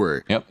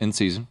 February. Yep, in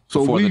season.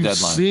 So before the we've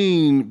deadline.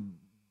 seen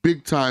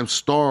big-time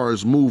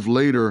stars move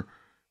later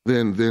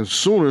than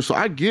sooner. So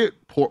I get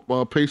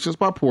patience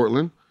by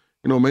Portland.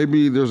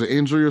 Maybe there's an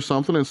injury or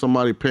something and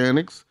somebody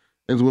panics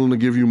and is willing to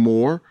give you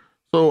more.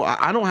 So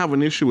I don't have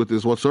an issue with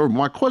this whatsoever.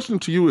 My question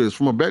to you is,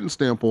 from a betting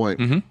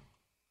standpoint,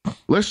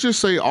 let's just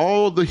say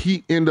all the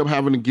Heat end up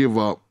having to give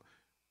up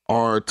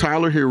are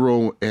Tyler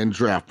Hero and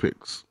draft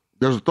picks.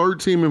 There's a third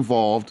team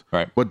involved,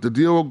 right? But the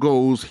deal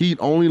goes, Heat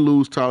only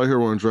lose Tyler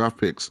Hero and draft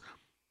picks.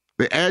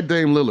 They add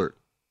Dame Lillard.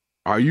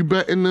 Are you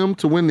betting them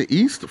to win the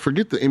East?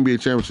 Forget the NBA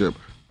championship.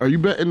 Are you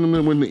betting them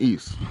to win the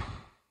East?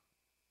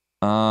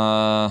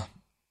 No.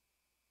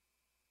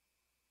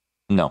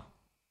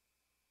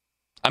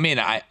 I mean,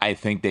 I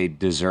think they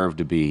deserve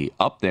to be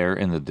up there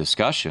in the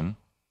discussion,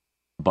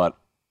 but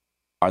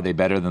are they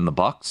better than the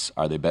Bucks?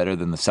 Are they better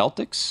than the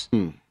Celtics?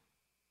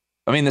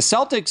 I mean, the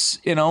Celtics,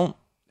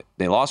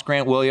 they lost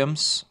Grant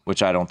Williams,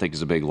 which I don't think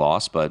is a big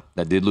loss, but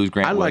that did lose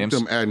Grant Williams. I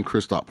like them adding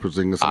Kristaps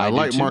Porzingis. I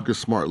like Marcus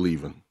Smart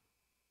leaving.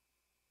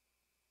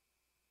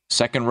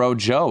 Second row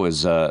Joe,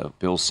 as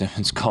Bill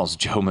Simmons calls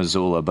Joe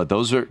Mazzulla. But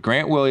those are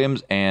Grant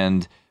Williams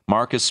and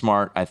Marcus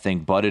Smart, I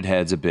think, butted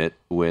heads a bit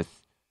with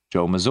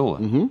Joe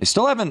Mazzulla. They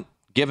still haven't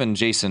given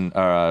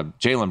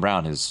Jaylen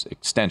Brown his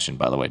extension,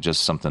 by the way,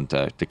 just something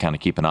to kind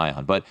of keep an eye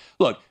on. But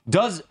look,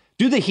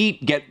 do the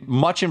Heat get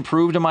much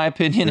improved, in my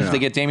opinion, if they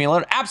get Damian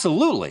Lillard?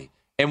 Absolutely.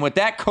 And with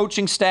that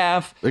coaching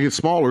staff, they get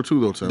smaller too,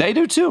 though, Tim. They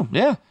do too,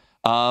 yeah.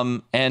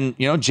 And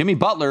Jimmy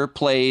Butler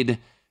played,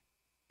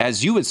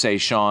 as you would say,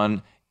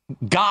 Sean,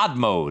 God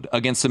mode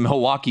against the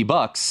Milwaukee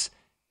Bucks.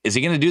 Is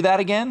he going to do that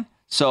again?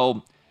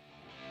 So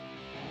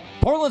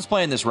Portland's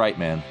playing this right,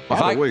 man.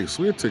 By the way,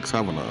 Swiatek's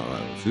having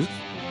she's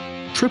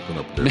tripping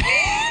up there.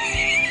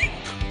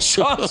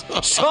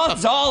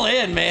 Sean's all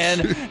in,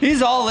 man.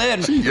 He's all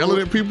in. She's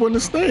yelling at people in the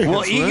stands.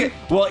 Will Iga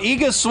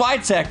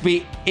Swiatek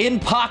be in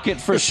pocket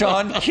for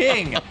Sean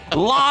King?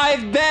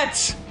 Live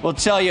bets. We'll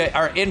tell you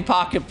our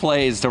in-pocket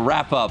plays to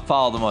wrap up.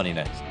 Follow the money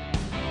next.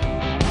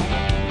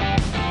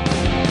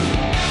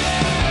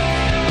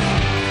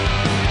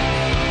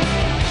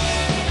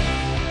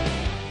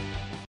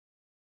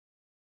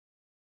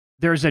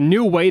 There's a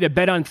new way to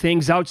bet on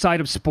things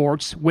outside of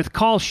sports with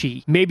Call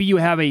Sheet. Maybe you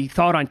have a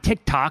thought on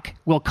TikTok.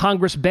 Will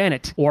Congress ban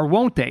it, or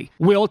won't they?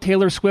 Will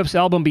Taylor Swift's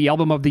album be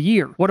album of the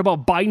year? What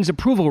about Biden's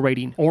approval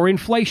rating or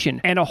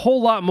inflation? And a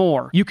whole lot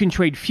more. You can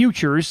trade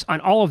futures on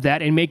all of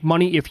that and make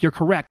money if you're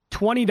correct.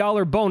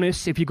 $20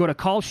 bonus if you go to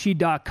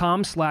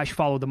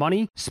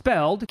callsheet.com/followthemoney,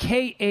 spelled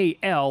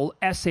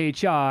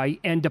KALSHI,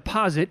 and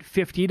deposit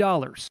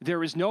 $50.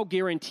 There is no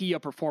guarantee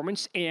of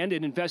performance, and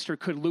an investor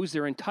could lose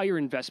their entire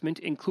investment,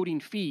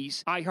 including fees.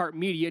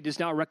 iHeartMedia does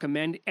not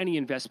recommend any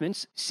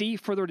investments. See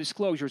further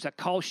disclosures at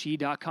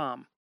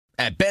callsheet.com.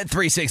 At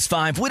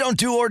Bet365, we don't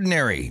do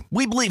ordinary.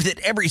 We believe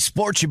that every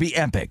sport should be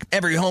epic.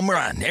 Every home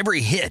run,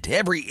 every hit,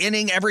 every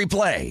inning, every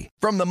play.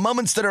 From the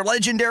moments that are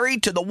legendary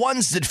to the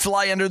ones that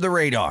fly under the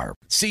radar.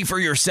 See for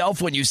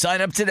yourself when you sign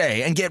up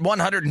today and get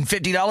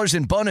 $150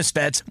 in bonus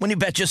bets when you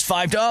bet just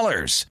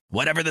 $5.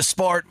 Whatever the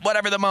sport,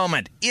 whatever the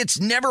moment, it's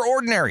never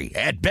ordinary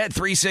at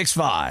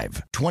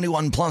Bet365.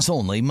 21 plus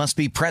only. Must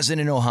be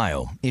present in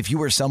Ohio. If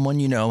you or someone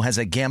you know has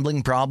a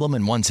gambling problem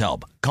and wants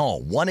help,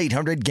 call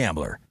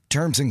 1-800-GAMBLER.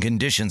 Terms and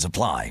conditions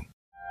apply.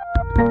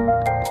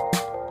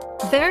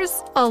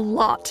 There's a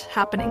lot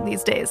happening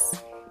these days,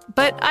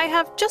 but I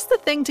have just the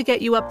thing to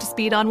get you up to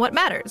speed on what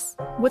matters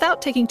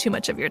without taking too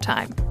much of your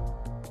time.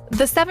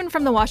 The 7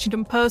 from the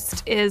Washington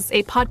Post is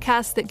a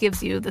podcast that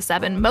gives you the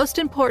 7 most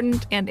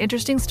important and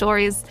interesting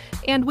stories,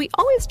 and we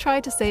always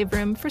try to save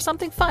room for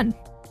something fun.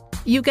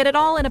 You get it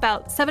all in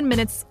about 7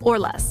 minutes or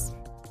less.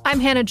 I'm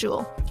Hannah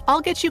Jewell.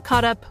 I'll get you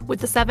caught up with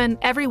the 7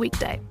 every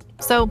weekday.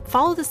 So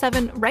follow the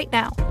 7 right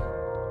now.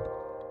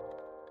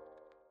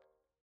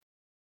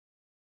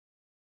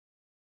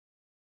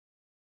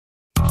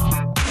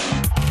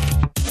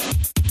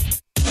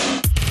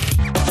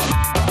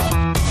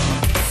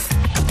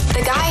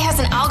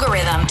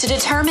 To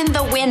determine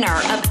the winner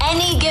of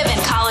any given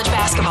college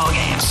basketball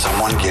game.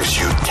 Someone gives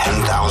you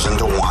 10,000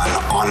 to 1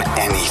 on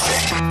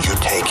anything. You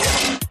take it.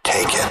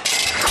 Take it.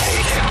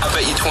 Take it. I'll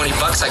bet you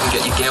 $20 I can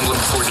get you gambling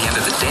before the end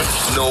of the day.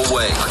 No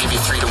way. I'll give you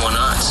 3 to 1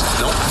 odds.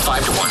 Nope.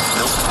 5 to 1.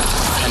 Nope.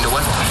 10 to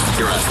 1.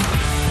 You're on.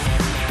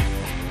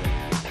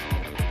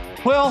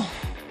 Well,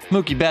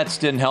 Mookie Betts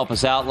didn't help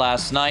us out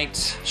last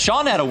night.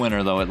 Sean had a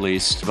winner, though, at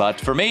least. But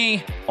for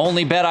me,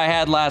 only bet I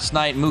had last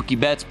night, Mookie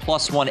Betts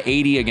plus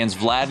 180 against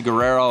Vlad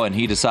Guerrero, and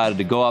he decided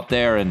to go up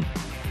there and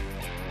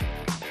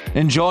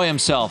enjoy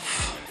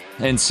himself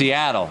in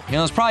Seattle. It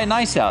was probably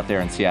nice out there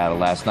in Seattle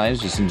last night. He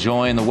was just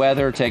enjoying the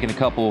weather, taking a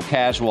couple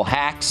casual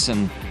hacks,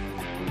 and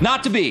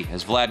not to be,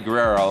 as Vlad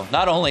Guerrero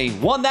not only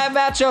won that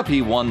matchup,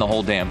 he won the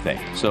whole damn thing.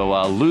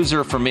 So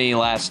loser for me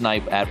last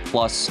night at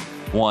plus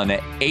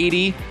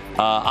 180.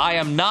 I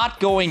am not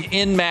going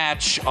in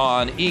match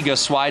on Iga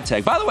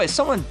Swiatek. By the way,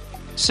 someone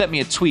sent me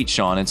a tweet,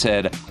 Sean, and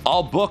said,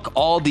 I'll book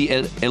all the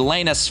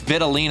Elena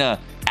Svitolina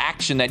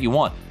action that you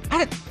want.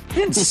 I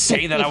didn't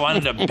say that I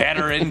wanted to bet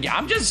her in.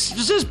 I'm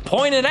just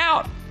pointing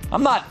out.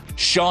 I'm not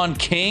Sean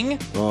King,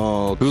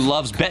 who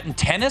loves betting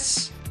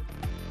tennis.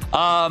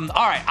 All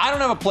right, I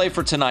don't have a play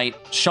for tonight.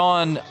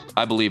 Sean,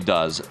 I believe,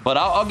 does. But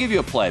I'll give you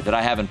a play that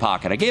I have in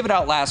pocket. I gave it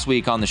out last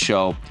week on the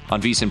show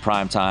on VSiN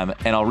Primetime,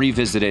 and I'll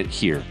revisit it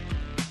here.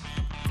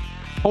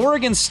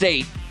 Oregon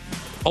State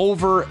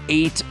over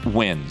 8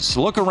 wins.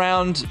 Look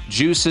around.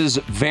 Juices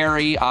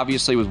vary,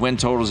 obviously, with win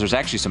totals. There's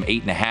actually some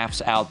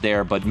 8.5s out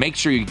there, but make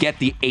sure you get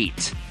the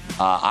 8.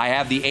 I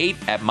have the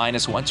 8 at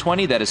minus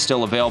 120. That is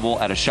still available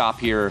at a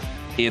shop here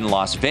in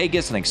Las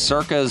Vegas. I think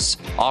Circa's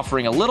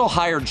offering a little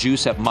higher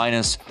juice at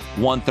minus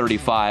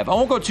 135. I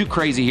won't go too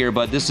crazy here,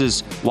 but this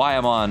is why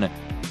I'm on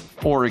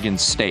Oregon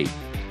State.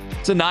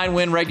 It's a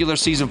 9-win regular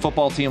season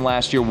football team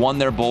last year, won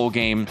their bowl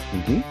game.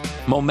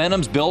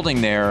 Momentum's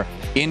building there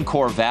in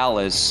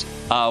Corvallis.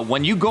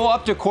 When you go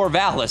up to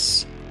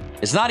Corvallis,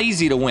 it's not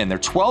easy to win. They're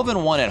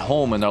 12-1 at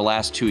home in their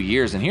last 2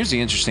 years. And here's the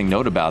interesting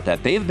note about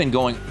that. They've been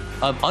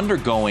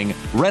undergoing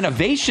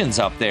renovations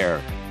up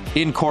there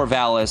in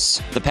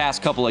Corvallis the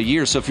past couple of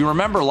years. So if you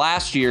remember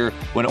last year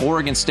when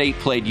Oregon State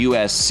played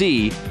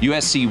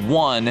USC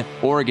won,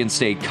 Oregon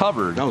State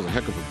covered. That was a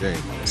heck of a game.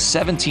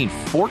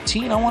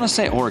 17-14, I want to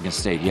say. Oregon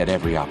State, you had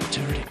every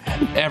opportunity,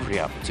 man. Every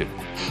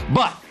opportunity.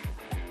 But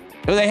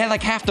they had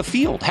like half the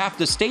field, half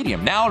the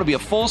stadium. Now it'll be a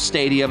full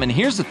stadium. And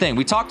here's the thing.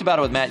 We talked about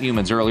it with Matt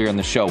Humans earlier in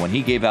the show when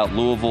he gave out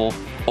Louisville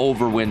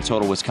over win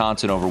total,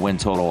 Wisconsin over win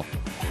total.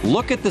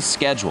 Look at the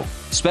schedule,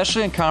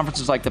 especially in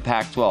conferences like the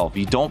Pac-12.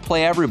 You don't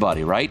play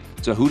everybody, right?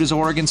 So who does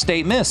Oregon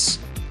State miss?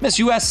 Miss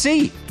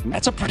USC.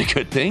 That's a pretty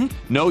good thing.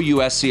 No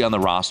USC on the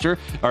roster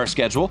or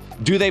schedule.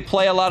 Do they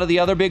play a lot of the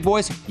other big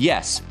boys?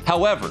 Yes.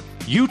 However,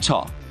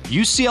 Utah,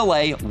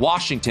 UCLA,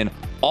 Washington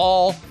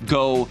all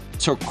go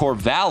to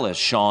Corvallis,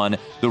 Sean.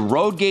 The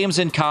road games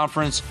in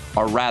conference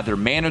are rather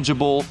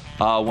manageable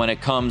when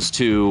it comes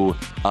to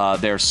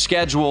their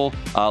schedule.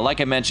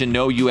 Like I mentioned,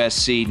 no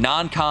USC.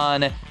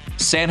 Non-con,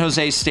 San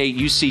Jose State,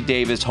 UC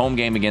Davis, home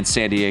game against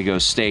San Diego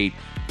State.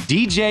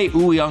 DJ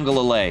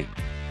Uiagalelei.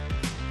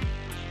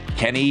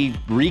 Can he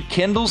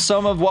rekindle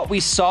some of what we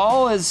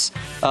saw as,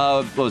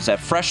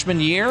 freshman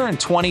year in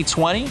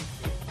 2020?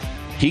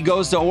 He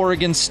goes to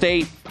Oregon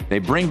State. They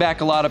bring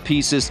back a lot of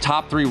pieces.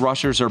 Top 3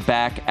 rushers are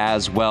back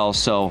as well.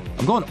 So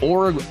I'm going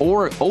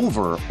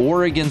over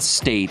Oregon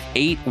State,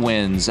 8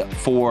 wins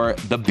for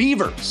the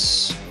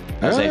Beavers.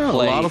 As they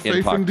play a lot of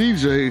faith in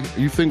DJ.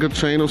 You think a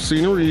chain of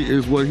scenery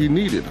is what he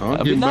needed, huh?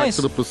 Getting back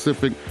to the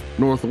Pacific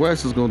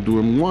Northwest is going to do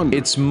him wonders.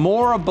 It's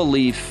more a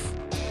belief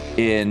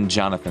in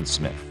Jonathan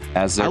Smith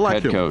as their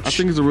head coach. I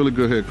think he's a really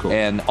good head coach.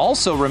 And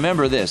also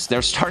remember this,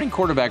 their starting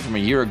quarterback from a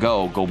year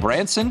ago,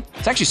 Gulbranson,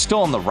 is actually still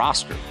on the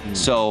roster.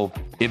 So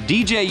if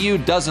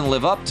DJU doesn't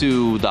live up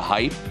to the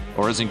hype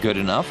or isn't good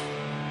enough,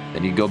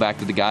 then you go back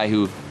to the guy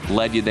who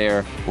led you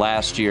there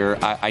last year.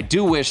 I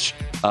do wish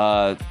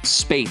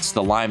Spates,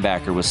 the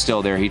linebacker, was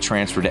still there. He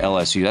transferred to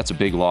LSU. That's a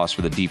big loss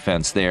for the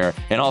defense there.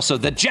 And also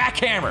the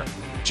jackhammer,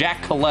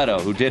 Jack Coletto,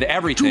 who did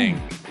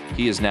everything.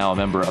 He is now a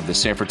member of the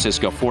San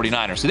Francisco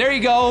 49ers. So there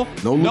you go.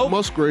 No Luke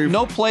Musgrave.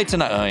 No play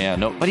tonight. Oh, yeah.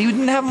 No, but he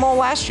didn't have them all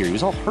last year. He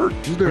was all hurt.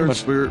 He's there in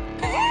spirit.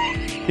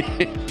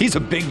 He's a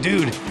big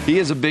dude. He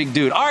is a big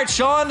dude. All right,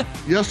 Sean.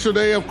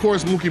 Yesterday, of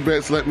course, Mookie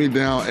Betts let me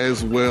down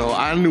as well.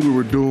 I knew we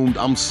were doomed.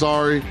 I'm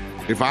sorry.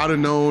 If I'd have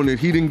known that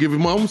he didn't give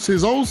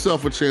his own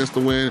self a chance to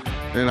win,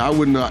 then I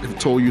would not have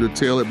told you to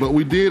tell it. But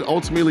we did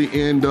ultimately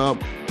end up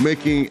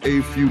making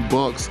a few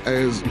bucks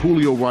as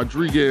Julio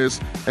Rodriguez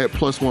at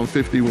plus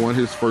 150 won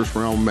his first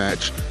round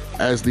match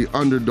as the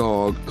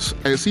underdog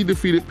as he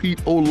defeated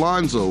Pete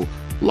Alonso.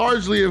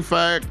 Largely, in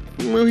fact,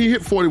 he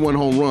hit 41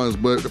 home runs,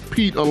 but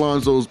Pete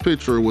Alonso's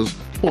pitcher was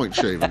point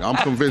shaving. I'm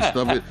convinced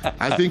of it.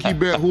 I think he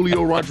bet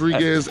Julio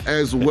Rodriguez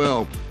as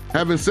well.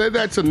 Having said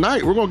that,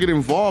 tonight we're going to get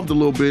involved a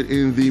little bit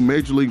in the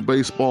Major League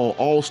Baseball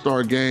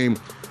All-Star Game.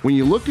 When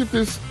you look at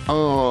this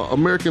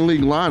American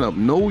League lineup,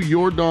 no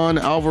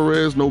Yordan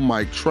Alvarez, no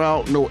Mike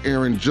Trout, no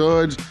Aaron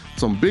Judge,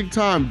 some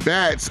big-time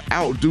bats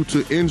out due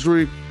to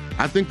injury.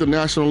 I think the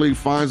National League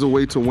finds a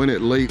way to win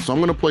it late. So I'm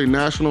going to play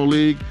National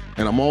League,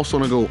 and I'm also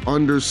going to go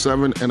under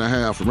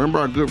 7.5. Remember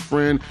our good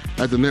friend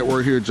at the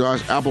network here,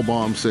 Josh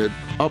Applebaum, said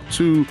up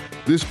to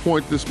this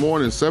point this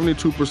morning,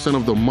 72%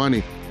 of the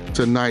money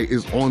tonight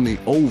is on the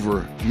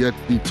over, yet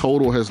the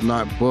total has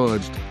not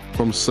budged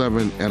from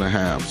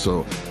 7.5.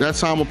 So that's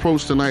how I'm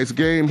approaching tonight's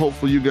game.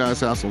 Hopefully you guys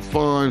have some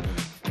fun.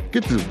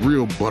 Get this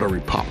real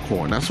buttery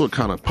popcorn. That's what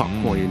kind of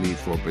popcorn you need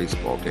for a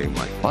baseball game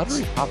like this.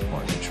 Buttery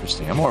popcorn,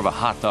 interesting. I'm more of a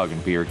hot dog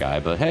and beer guy,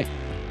 but hey,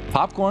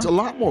 popcorn? It's a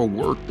lot more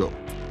work, though.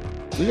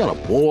 You got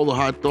to boil the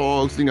hot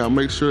dogs. You got to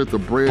make sure that the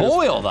bread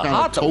boil the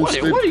hot dog? What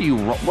are you...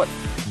 What?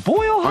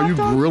 Boil hot dogs?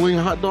 Are you grilling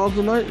hot dogs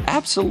tonight?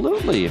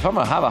 Absolutely. If I'm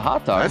going to have a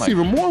hot dog... That's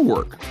even more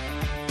work.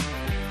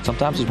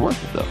 Sometimes it's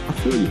worth it, though. I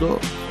feel you,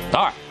 dog.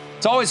 All right.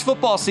 It's always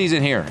football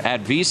season here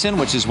at VSiN,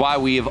 which is why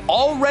we have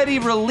already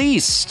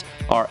released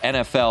our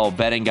NFL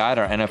betting guide.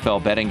 Our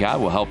NFL betting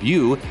guide will help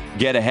you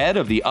get ahead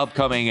of the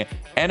upcoming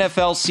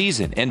NFL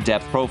season.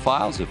 In-depth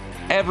profiles of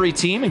every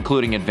team,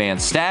 including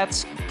advanced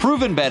stats,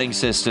 proven betting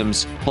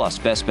systems, plus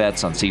best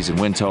bets on season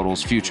win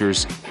totals,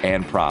 futures,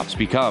 and props.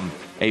 Become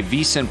a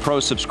VSiN Pro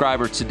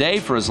subscriber today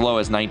for as low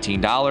as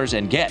 $19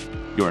 and get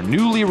your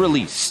newly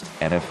released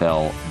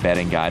NFL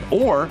betting guide.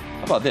 Or,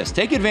 how about this?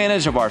 Take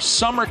advantage of our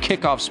summer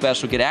kickoff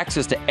special. Get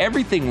access to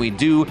everything we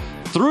do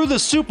through the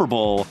Super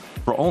Bowl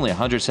for only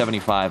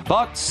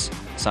 $175.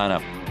 Sign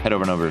up. Head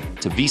over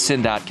to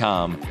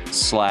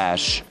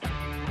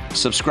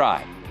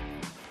vsin.com/subscribe.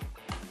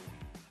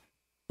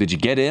 Did you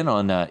get in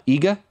on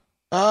Iga?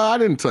 I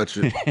didn't touch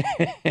it.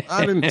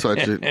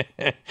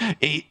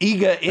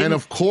 Iga in, and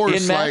of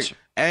course, like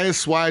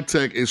as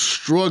Swiatek is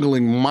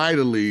struggling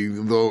mightily,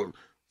 the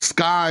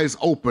skies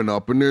open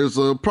up, and there's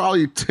a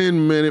probably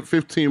 10-minute,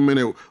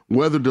 15-minute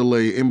weather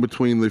delay in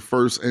between the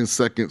first and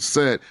second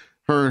set.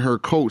 Her and her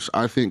coach,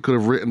 I think, could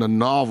have written a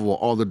novel,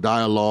 all the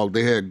dialogue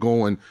they had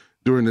going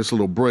during this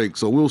little break.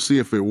 So we'll see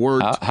if it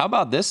worked. How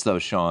about this, though,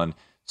 Sean?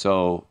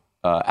 So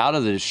out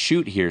of the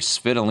chute here,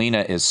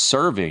 Svitolina is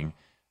serving,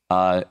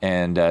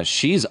 and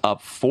she's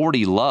up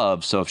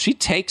 40-love. So if she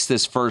takes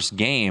this first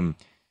game,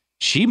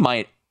 she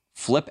might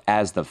flip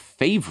as the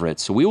favorite.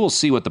 So we will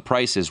see what the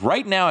price is.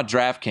 Right now at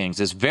DraftKings,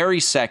 this very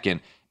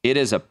second, it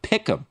is a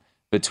pick'em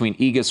between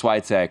Iga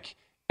Swiatek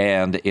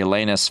and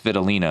Elena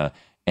Svitolina.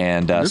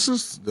 And this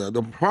is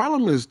the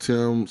problem is,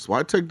 Tim,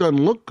 Swiatek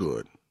doesn't look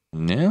good.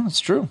 Yeah, that's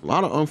true. A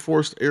lot of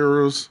unforced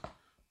errors.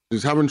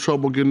 She's having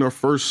trouble getting her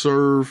first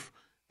serve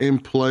in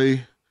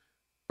play.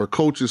 Her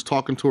coach is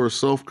talking to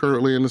herself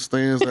currently in the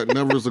stands. That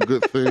never is a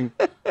good thing.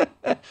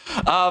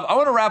 I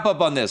want to wrap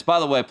up on this. By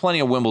the way, plenty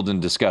of Wimbledon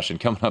discussion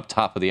coming up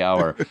top of the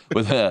hour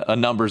with a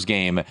numbers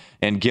game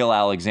and Gil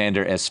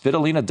Alexander as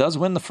Svitolina does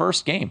win the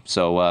first game.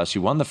 So she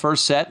won the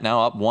first set,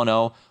 now up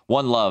 1-0,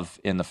 1-love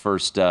in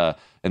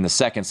the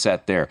second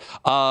set there.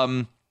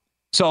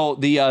 So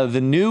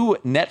the new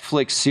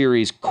Netflix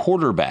series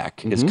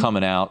Quarterback is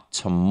coming out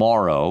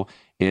tomorrow.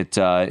 It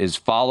is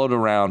followed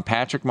around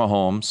Patrick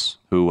Mahomes,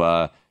 who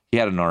he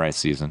had an all right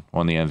season,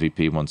 won the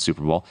MVP, won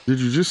Super Bowl. Did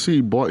you just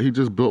see he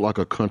just built like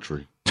a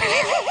country?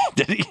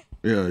 Did he?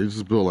 Yeah, he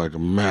just built like a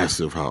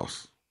massive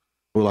house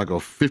with like a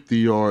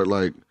 50-yard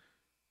like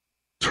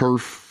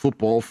turf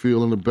football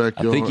field in the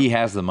backyard. I think he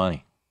has the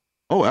money.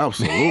 Oh,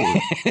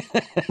 absolutely.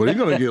 But he's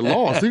going to get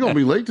lost. He's going to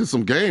be late to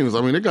some games.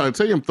 I mean, they got to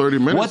take him 30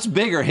 minutes. What's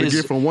bigger, to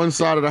get from one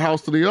side of the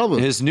house to the other?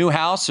 His new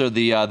house or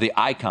the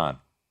Icon?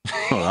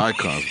 Oh, the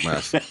Icon's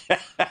massive.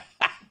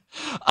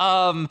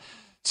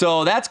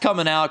 So that's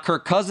coming out.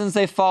 Kirk Cousins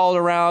they followed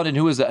around, and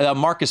who is that?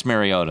 Marcus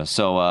Mariota.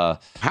 So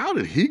how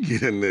did he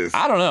get in this?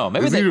 I don't know.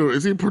 Maybe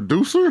is he a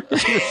producer?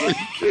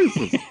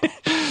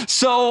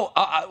 So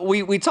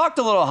we talked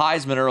a little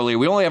Heisman earlier.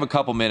 We only have a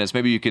couple minutes.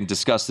 Maybe you can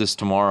discuss this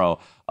tomorrow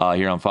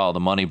here on Follow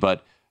the Money.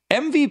 But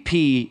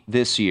MVP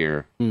this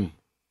year,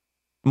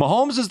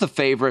 Mahomes is the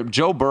favorite.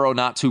 Joe Burrow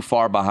not too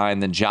far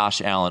behind than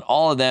Josh Allen.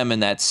 All of them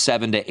in that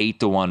 7 to 8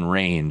 to 1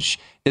 range.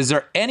 Is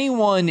there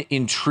anyone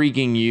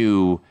intriguing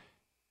you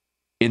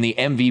in the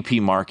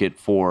MVP market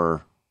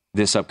for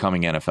this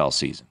upcoming NFL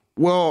season?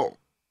 Well,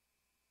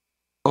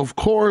 of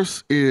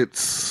course,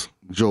 it's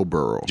Joe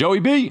Burrow.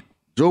 Joey B.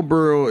 Joe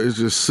Burrow is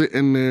just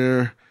sitting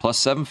there. Plus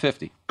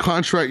 750.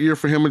 Contract year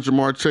for him and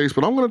Jamar Chase.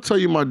 But I'm going to tell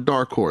you my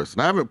dark horse.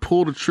 And I haven't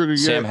pulled the trigger yet.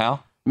 Sam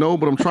Howell? No,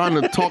 but I'm trying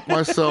to talk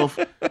myself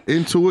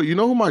into it. You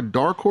know who my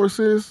dark horse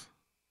is?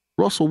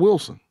 Russell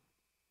Wilson.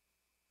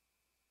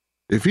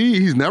 If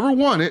he's never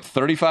won it.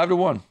 35 to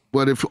 1.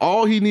 But if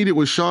all he needed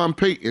was Sean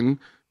Payton,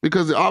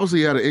 because obviously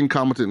he had an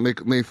incompetent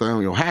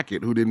Nathaniel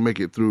Hackett who didn't make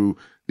it through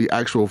the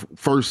actual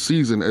first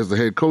season as the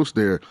head coach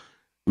there.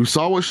 We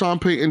saw what Sean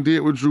Payton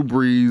did with Drew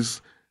Brees.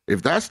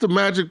 If that's the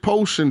magic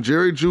potion,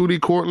 Jerry Jeudy,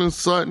 Cortland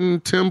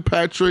Sutton, Tim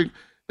Patrick,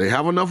 they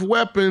have enough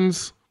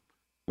weapons.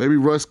 Maybe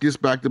Russ gets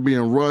back to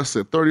being Russ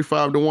at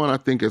 35 to 1. I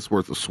think it's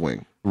worth a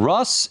swing.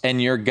 Russ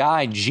and your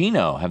guy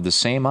Geno have the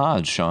same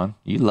odds, Sean.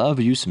 You love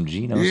you some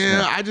Geno.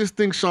 Yeah, I just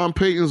think Sean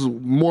Payton's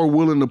more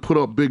willing to put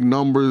up big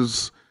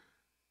numbers.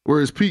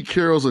 Whereas Pete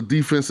Carroll's a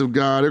defensive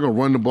guy. They're going to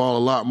run the ball a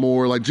lot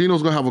more. Like,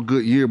 Geno's going to have a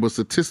good year, but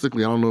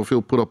statistically, I don't know if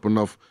he'll put up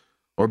enough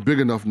or big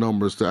enough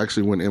numbers to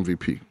actually win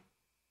MVP.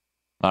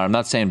 I'm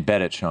not saying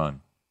bet it,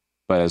 Sean,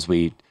 but as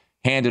we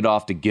hand it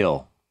off to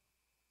Gil,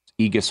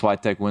 Iga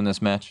Swiatek win this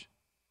match?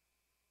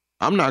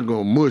 I'm not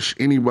going to mush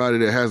anybody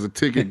that has a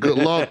ticket. Good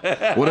luck,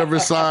 whatever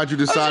side you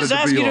decided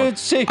to be on.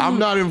 I'm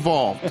not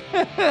involved.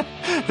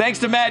 Thanks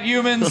to Matt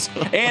Humans,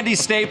 Andy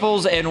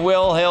Staples, and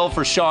Will Hill.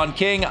 For Sean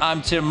King,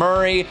 I'm Tim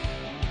Murray.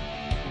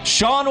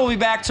 Sean will be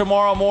back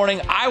tomorrow morning.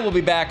 I will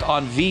be back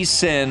on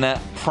VSiN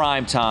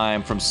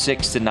primetime from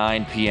 6 to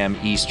 9 p.m.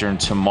 Eastern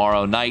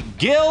tomorrow night.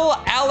 Gil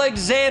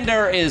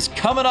Alexander is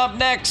coming up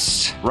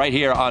next right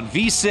here on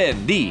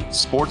VSiN, the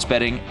Sports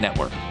Betting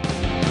Network.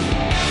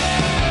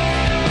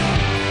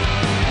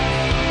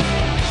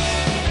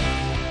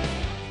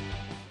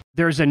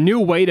 There's a new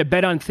way to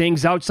bet on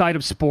things outside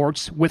of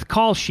sports with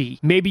Kalshi.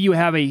 Maybe you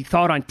have a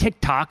thought on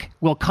TikTok.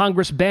 Will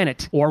Congress ban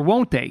it, or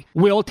won't they?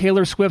 Will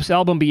Taylor Swift's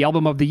album be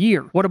album of the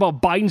year? What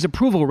about Biden's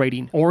approval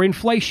rating or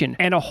inflation?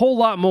 And a whole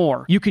lot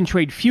more. You can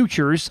trade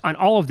futures on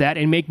all of that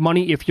and make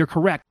money if you're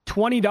correct.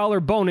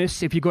 $20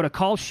 bonus if you go to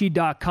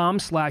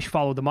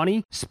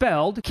kalshi.com/followthemoney,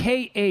 spelled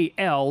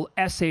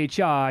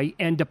KALSHI,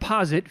 and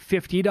deposit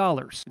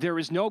 $50. There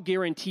is no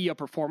guarantee of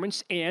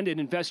performance, and an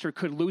investor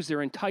could lose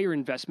their entire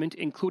investment,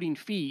 including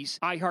fees.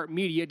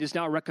 iHeartMedia does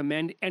not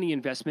recommend any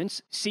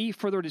investments. See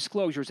further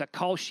disclosures at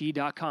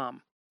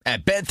kalshi.com.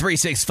 At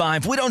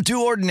Bet365, we don't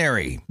do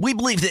ordinary. We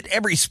believe that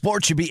every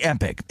sport should be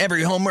epic.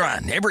 Every home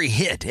run, every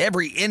hit,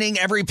 every inning,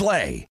 every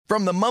play.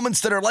 From the moments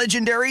that are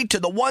legendary to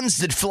the ones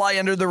that fly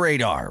under the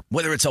radar.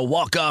 Whether it's a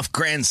walk-off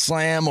grand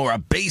slam or a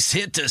base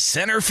hit to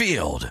center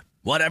field.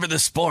 Whatever the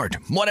sport,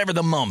 whatever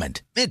the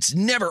moment. It's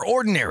never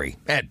ordinary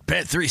at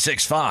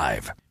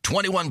Bet365.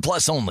 21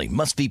 plus only.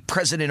 Must be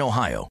present in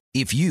Ohio.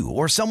 If you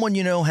or someone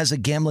you know has a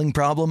gambling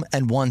problem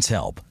and wants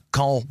help,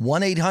 call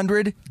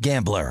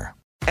 1-800-GAMBLER.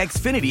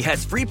 Xfinity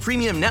has free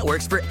premium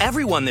networks for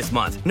everyone this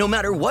month, no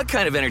matter what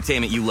kind of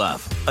entertainment you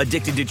love.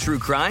 Addicted to true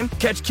crime?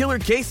 Catch killer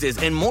cases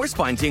and more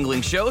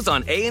spine-tingling shows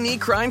on A&E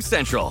Crime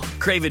Central.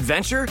 Crave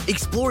adventure?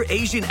 Explore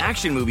Asian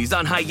action movies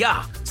on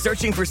Hi-YAH.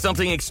 Searching for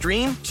something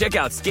extreme? Check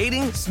out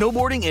skating,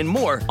 snowboarding, and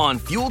more on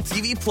Fuel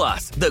TV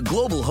Plus, the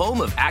global home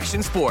of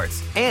action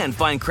sports. And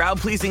find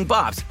crowd-pleasing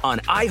bops on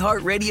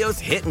iHeartRadio's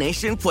Hit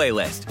Nation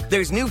playlist.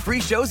 There's new free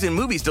shows and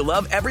movies to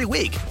love every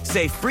week.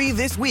 Say free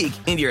this week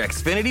in your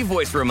Xfinity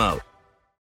voice remote.